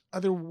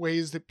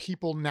ways that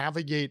people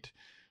navigate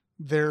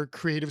their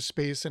creative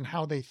space and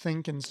how they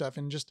think and stuff,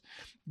 and just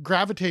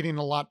gravitating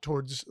a lot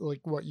towards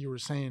like what you were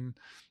saying.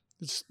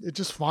 It's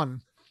just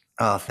fun.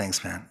 Oh,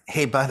 thanks, man.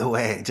 Hey, by the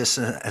way, just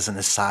as an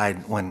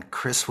aside, when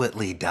Chris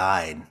Whitley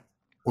died,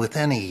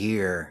 within a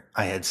year,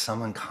 I had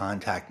someone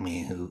contact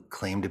me who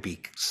claimed to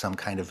be some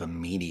kind of a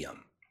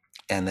medium,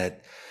 and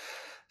that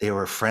they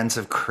were friends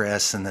of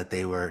Chris and that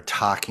they were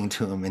talking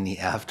to him in the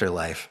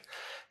afterlife.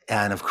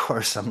 And of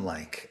course, I'm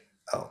like,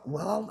 oh,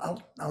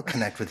 well, I'll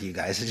connect with you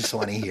guys. I just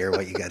want to hear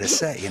what you got to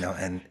say,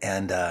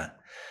 and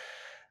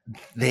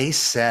they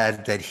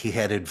said that he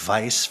had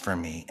advice for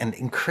me.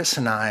 And Chris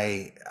and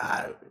I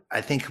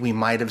think we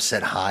might have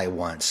said hi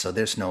once. So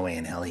there's no way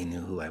in hell he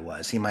knew who I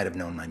was. He might have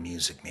known my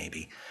music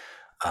maybe.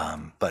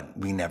 But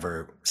we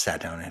never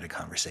sat down and had a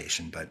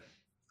conversation. But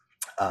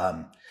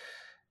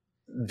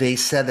they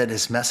said that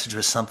his message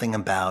was something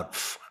about,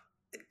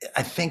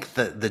 I think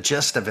the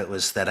gist of it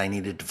was that I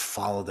needed to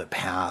follow the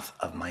path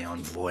of my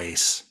own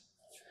voice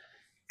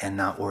and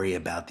not worry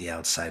about the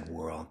outside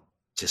world.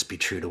 Just be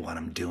true to what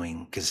I'm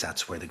doing, because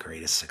that's where the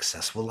greatest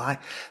success will lie.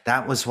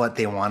 That was what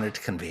they wanted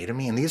to convey to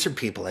me. And these are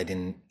people I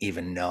didn't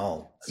even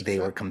know. They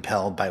were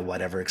compelled by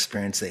whatever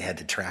experience they had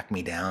to track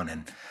me down.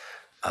 And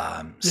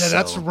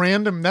that's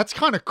random. That's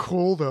kind of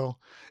cool though.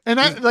 And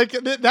I like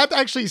that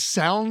actually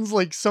sounds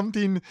like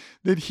something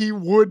that he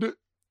would,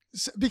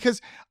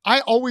 because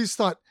I always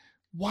thought,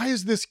 why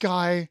is this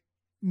guy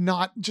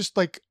not just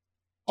like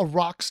a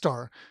rock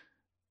star?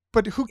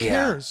 But who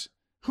cares?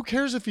 Who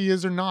cares if he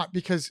is or not?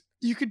 Because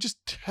you could just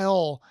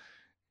tell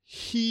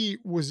he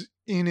was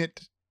in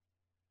it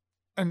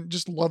and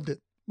just loved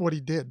it, what he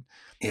did.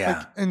 Yeah.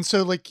 Like, and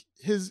so like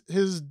his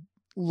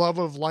love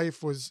of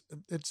life was,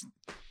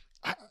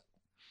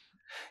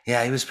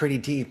 yeah, he was pretty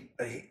deep.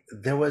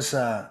 There was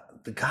the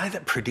guy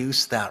that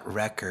produced that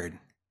record.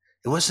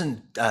 It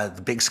wasn't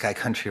the Big Sky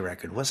Country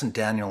record. It wasn't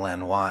Daniel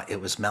Lanois.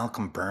 It was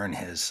Malcolm Byrne.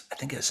 I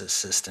think his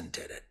assistant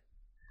did it.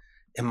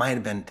 It might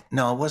have been,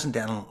 no, it wasn't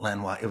Daniel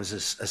Lanois. It was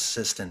his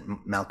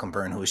assistant, Malcolm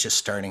Byrne, who was just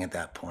starting at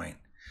that point.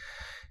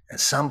 At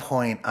some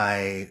point,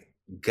 I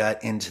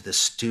got into the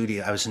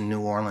studio. I was in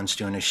New Orleans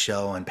doing a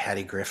show, and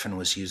Patty Griffin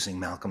was using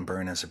Malcolm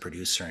Byrne as a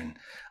producer. And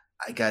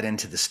I got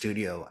into the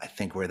studio, I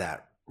think, where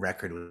that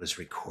record was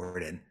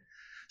recorded.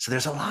 So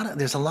there's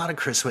a lot of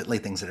Chris Whitley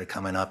things that are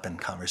coming up in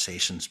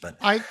conversations. But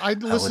I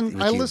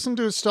listen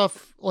to his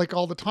stuff like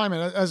all the time.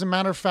 And as a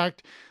matter of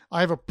fact, I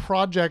have a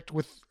project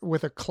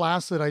with a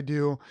class that I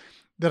do,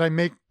 that I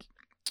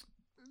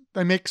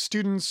make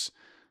students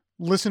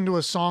listen to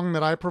a song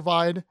that I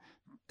provide,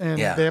 and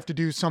they have to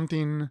do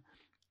something,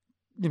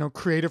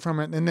 creative from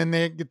it. And then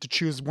they get to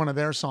choose one of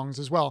their songs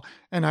as well.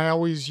 And I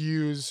always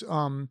use,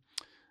 now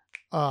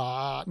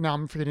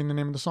I'm forgetting the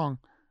name of the song.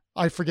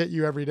 I Forget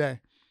You Every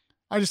Day.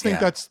 I just think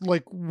that's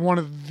like one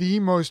of the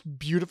most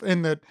beautiful,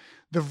 and the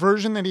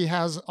version that he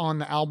has on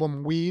the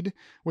album Weed,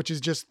 which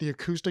is just the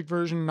acoustic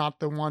version, not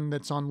the one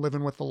that's on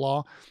Living with the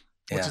Law,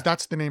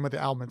 that's the name of the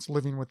album. It's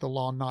Living with the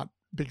Law, not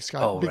Big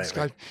Sky. Oh, Big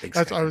Sky. Big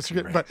that's Sky, I was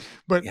forgetting. right.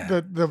 But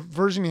the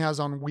version he has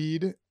on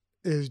Weed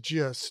is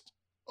just,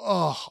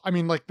 I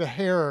mean, like the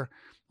hair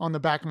on the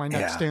back of my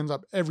neck stands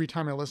up every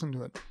time I listen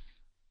to it.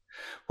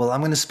 Well,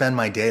 I'm going to spend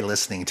my day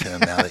listening to him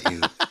now that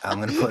I'm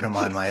going to put him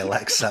on my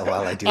Alexa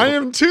while I do. I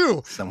am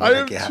too.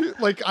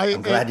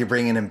 I'm glad you're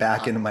bringing him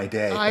back into my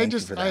day. I'm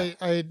just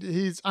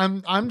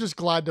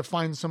glad to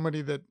find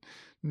somebody that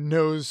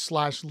knows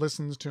 /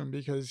 listens to him,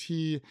 because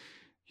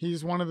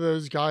he's one of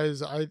those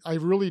guys. I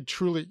really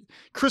truly,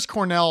 Chris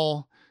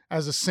Cornell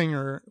as a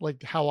singer,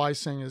 like how I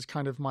sing is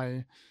kind of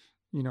my,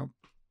 Yeah,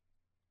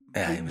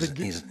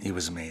 he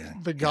was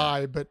amazing. The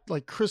guy, but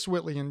like Chris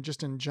Whitley and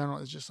just in general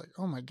is just like,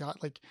 oh my God,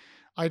 like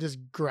I just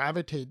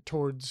gravitate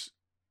towards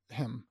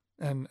him.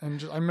 And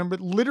just, I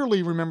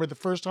literally remember the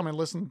first time I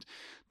listened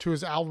to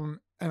his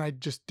album, and I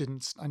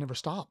never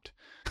stopped.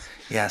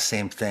 Yeah,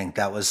 same thing.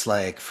 That was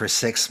like for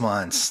 6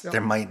 months,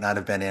 there might not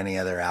have been any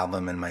other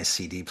album in my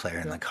CD player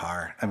in the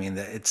car. I mean,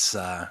 it's,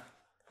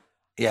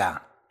 yeah.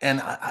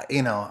 And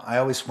I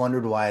always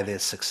wondered why the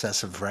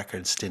successive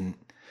records didn't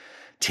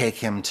take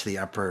him to the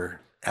upper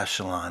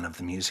echelon of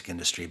the music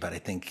industry, but I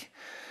think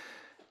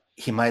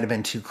he might have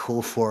been too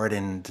cool for it,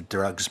 and the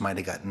drugs might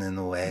have gotten in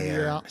the way,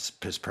 or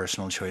his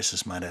personal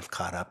choices might have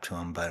caught up to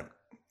him. But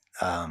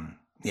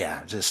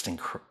just an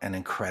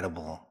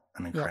incredible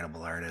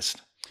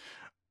artist.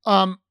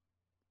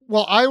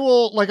 Well, I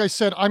will, like I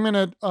said, I'm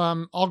gonna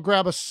I'll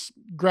grab a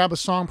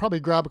song, probably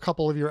grab a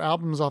couple of your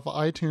albums off of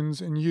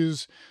iTunes and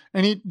use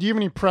any. Do you have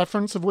any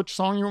preference of which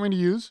song you want me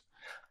to use?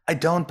 I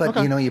don't, but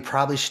you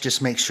probably should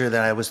just make sure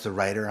that I was the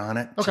writer on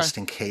it, just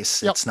in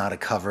case it's not a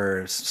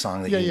cover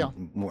song that you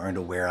weren't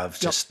aware of,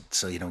 just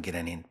so you don't get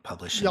any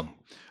publishing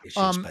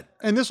issues.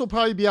 And this will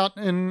probably be out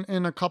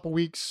in a couple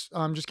weeks.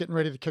 I'm just getting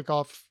ready to kick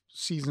off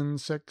season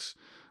 6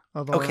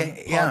 of our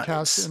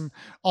podcast, and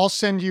I'll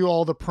send you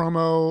all the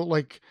promo.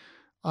 Like,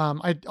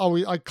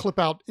 I clip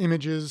out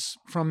images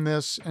from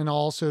this, and I'll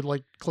also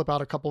like clip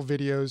out a couple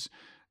videos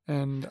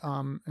and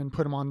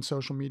put them on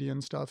social media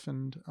and stuff.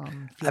 And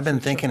I've been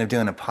thinking of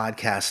doing a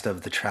podcast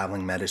of the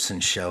Traveling Medicine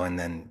Show, and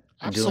then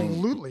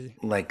doing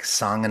like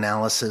song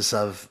analysis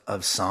of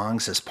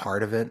songs as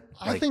part of it.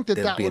 I like, think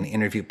that be an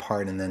interview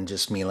part, and then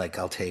just me, like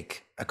I'll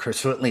take a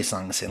Chris Whitley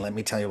song and say, let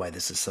me tell you why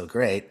this is so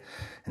great,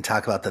 and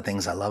talk about the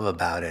things I love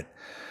about it.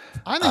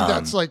 I think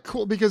that's like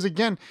cool, because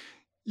again,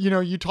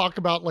 you talk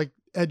about like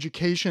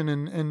education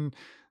and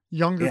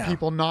younger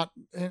people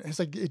it's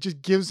like, it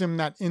just gives them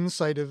that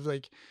insight of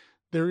like,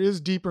 there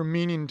is deeper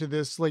meaning to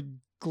this, like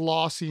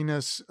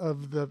glossiness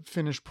of the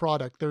finished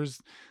product. There's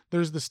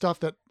the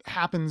stuff that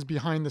happens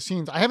behind the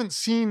scenes. I haven't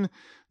seen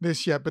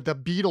this yet, but the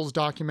Beatles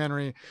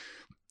documentary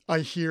I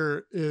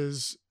hear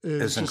is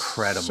just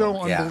incredible.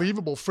 So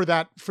unbelievable for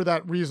that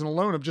reason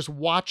alone, of just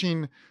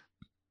watching,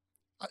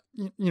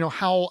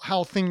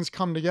 how things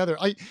come together.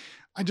 I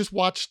just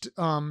watched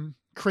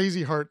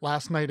Crazy Heart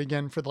last night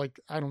again for like,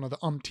 I don't know, the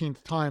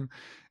umpteenth time.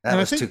 That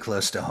was too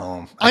close to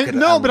home. I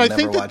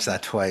think watch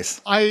that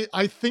twice.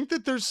 I think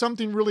that there's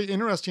something really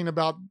interesting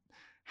about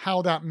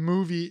how that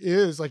movie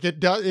is. Like,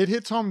 it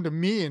hits home to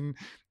me, and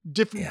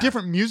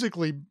different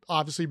musically,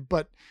 obviously,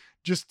 but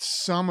just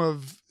some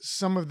of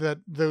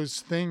those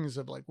things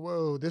of like,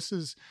 whoa,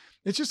 it's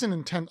just an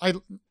intense. I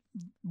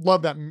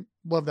love that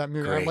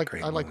movie.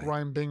 I like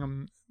Ryan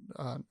Bingham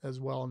as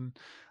well,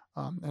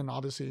 and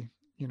obviously,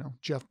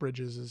 Jeff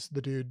Bridges is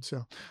the dude.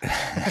 So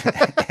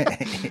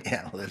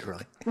yeah,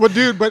 literally. Well,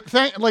 dude, but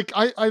like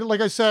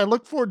I said, I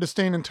look forward to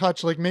staying in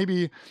touch. Like,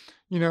 maybe,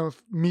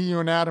 if me, you,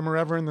 and Adam are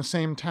ever in the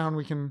same town,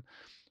 we can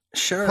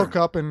hook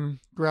up and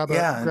grab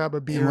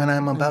a beer. And when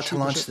I'm about to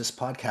launch this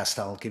podcast,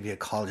 I'll give you a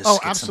call,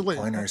 just to get some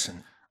pointers.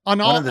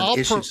 And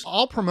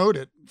I'll promote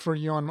it for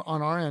you on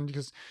our end,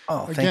 because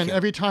again,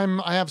 every time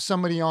I have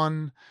somebody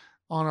on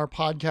our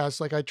podcast,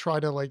 like, I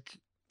try to like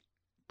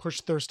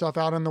push their stuff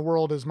out in the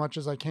world as much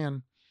as I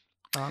can.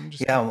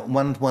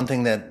 One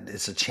thing that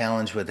is a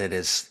challenge with it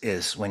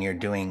is when you're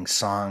doing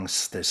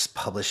songs, there's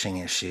publishing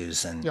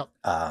issues, and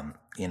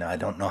I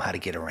don't know how to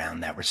get around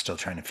that. We're still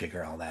trying to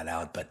figure all that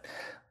out, but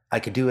I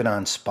could do it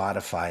on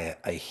Spotify,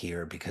 I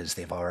hear, because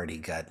they've already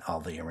got all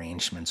the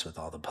arrangements with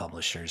all the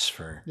publishers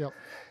for.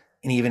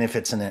 And even if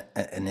it's an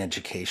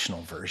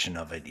educational version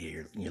of it,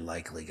 you're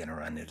likely going to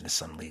run into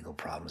some legal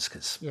problems,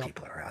 because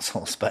people are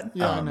assholes. But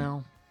I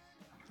know.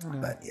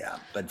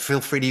 But feel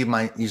free to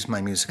use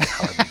my music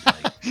however you like.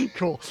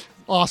 Cool.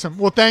 Awesome.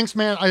 Well, thanks,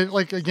 man.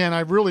 I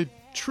really,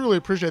 truly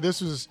appreciate it.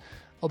 This was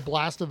a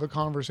blast of a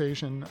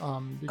conversation.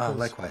 Because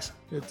likewise.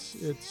 It's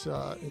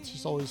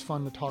just always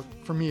fun to talk.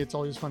 For me, it's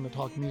always fun to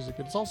talk music.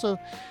 It's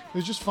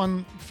just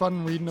fun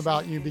reading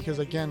about you, because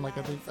again, like,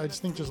 I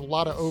just think there's a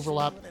lot of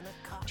overlap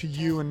to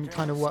you and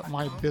kind of what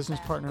my business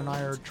partner and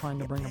I are trying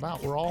to bring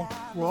about. We're all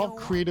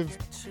creative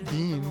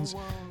beings,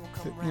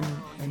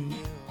 and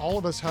all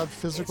of us have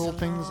physical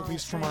things, at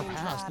least from our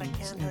past,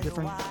 in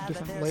different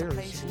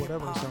layers or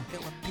whatever. So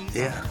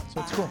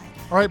it's cool.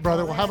 All right,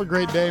 brother. Well, have a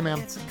great day,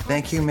 man.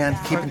 Thank you, man.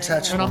 Keep in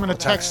touch. And I'm going to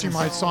text you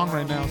my song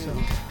right now. So.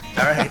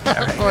 All right.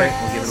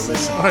 We'll give it a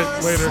listen. All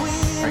right, later.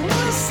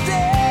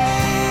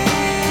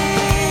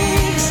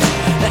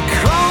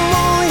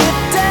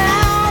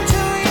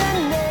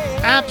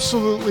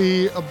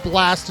 Absolutely a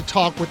blast to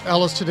talk with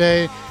Ellis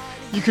today.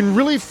 You can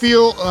really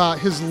feel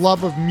his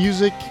love of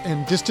music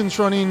and distance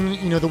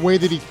running, the way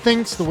that he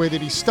thinks, the way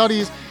that he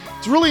studies.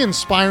 It's really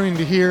inspiring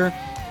to hear.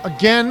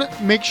 Again,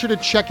 make sure to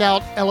check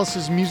out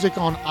Ellis's music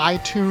on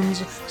iTunes,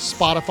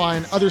 Spotify,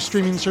 and other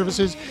streaming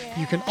services.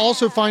 You can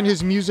also find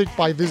his music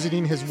by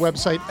visiting his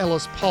website,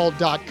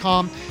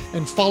 ellispaul.com,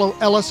 and follow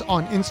Ellis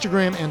on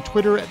Instagram and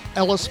Twitter at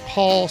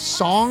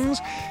ellispaulsongs.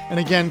 And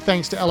again,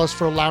 thanks to Ellis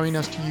for allowing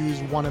us to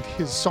use one of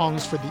his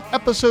songs for the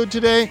episode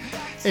today.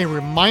 A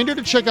reminder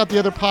to check out the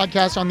other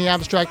podcasts on the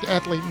Abstract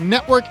Athlete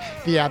Network,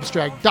 the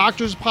Abstract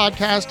Doctors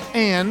Podcast,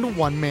 and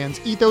One Man's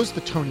Ethos,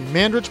 the Tony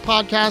Mandrich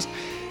Podcast.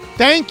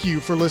 Thank you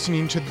for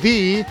listening to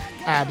the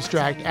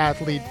Abstract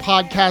Athlete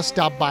Podcast.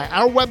 Stop by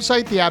our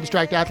website,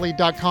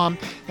 theabstractathlete.com,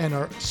 and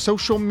our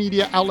social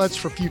media outlets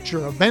for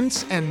future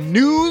events and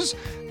news.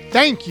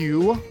 Thank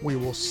you. We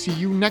will see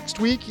you next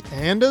week.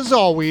 And as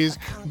always,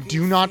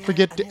 do not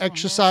forget to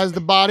exercise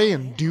the body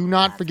and do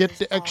not forget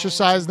to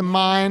exercise the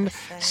mind.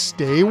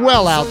 Stay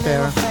well out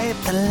there.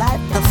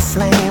 Light the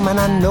flame, and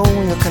I know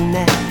you'll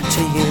connect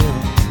to you.